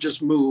doesn't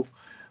just move.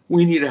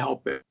 We need to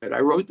help it.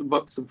 I wrote the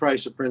book, The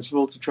Price of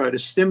Principle, to try to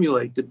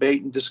stimulate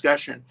debate and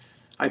discussion.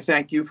 I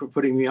thank you for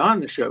putting me on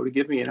the show to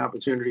give me an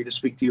opportunity to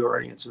speak to your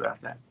audience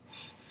about that.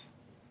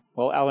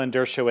 Well, Alan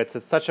Dershowitz,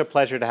 it's such a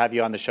pleasure to have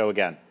you on the show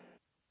again.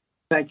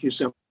 Thank you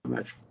so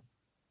much.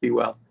 Be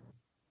well.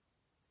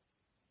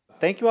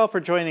 Thank you all for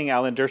joining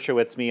Alan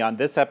Dershowitz me on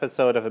this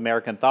episode of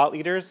American Thought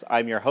Leaders.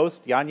 I'm your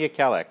host, Jan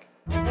Jekielek.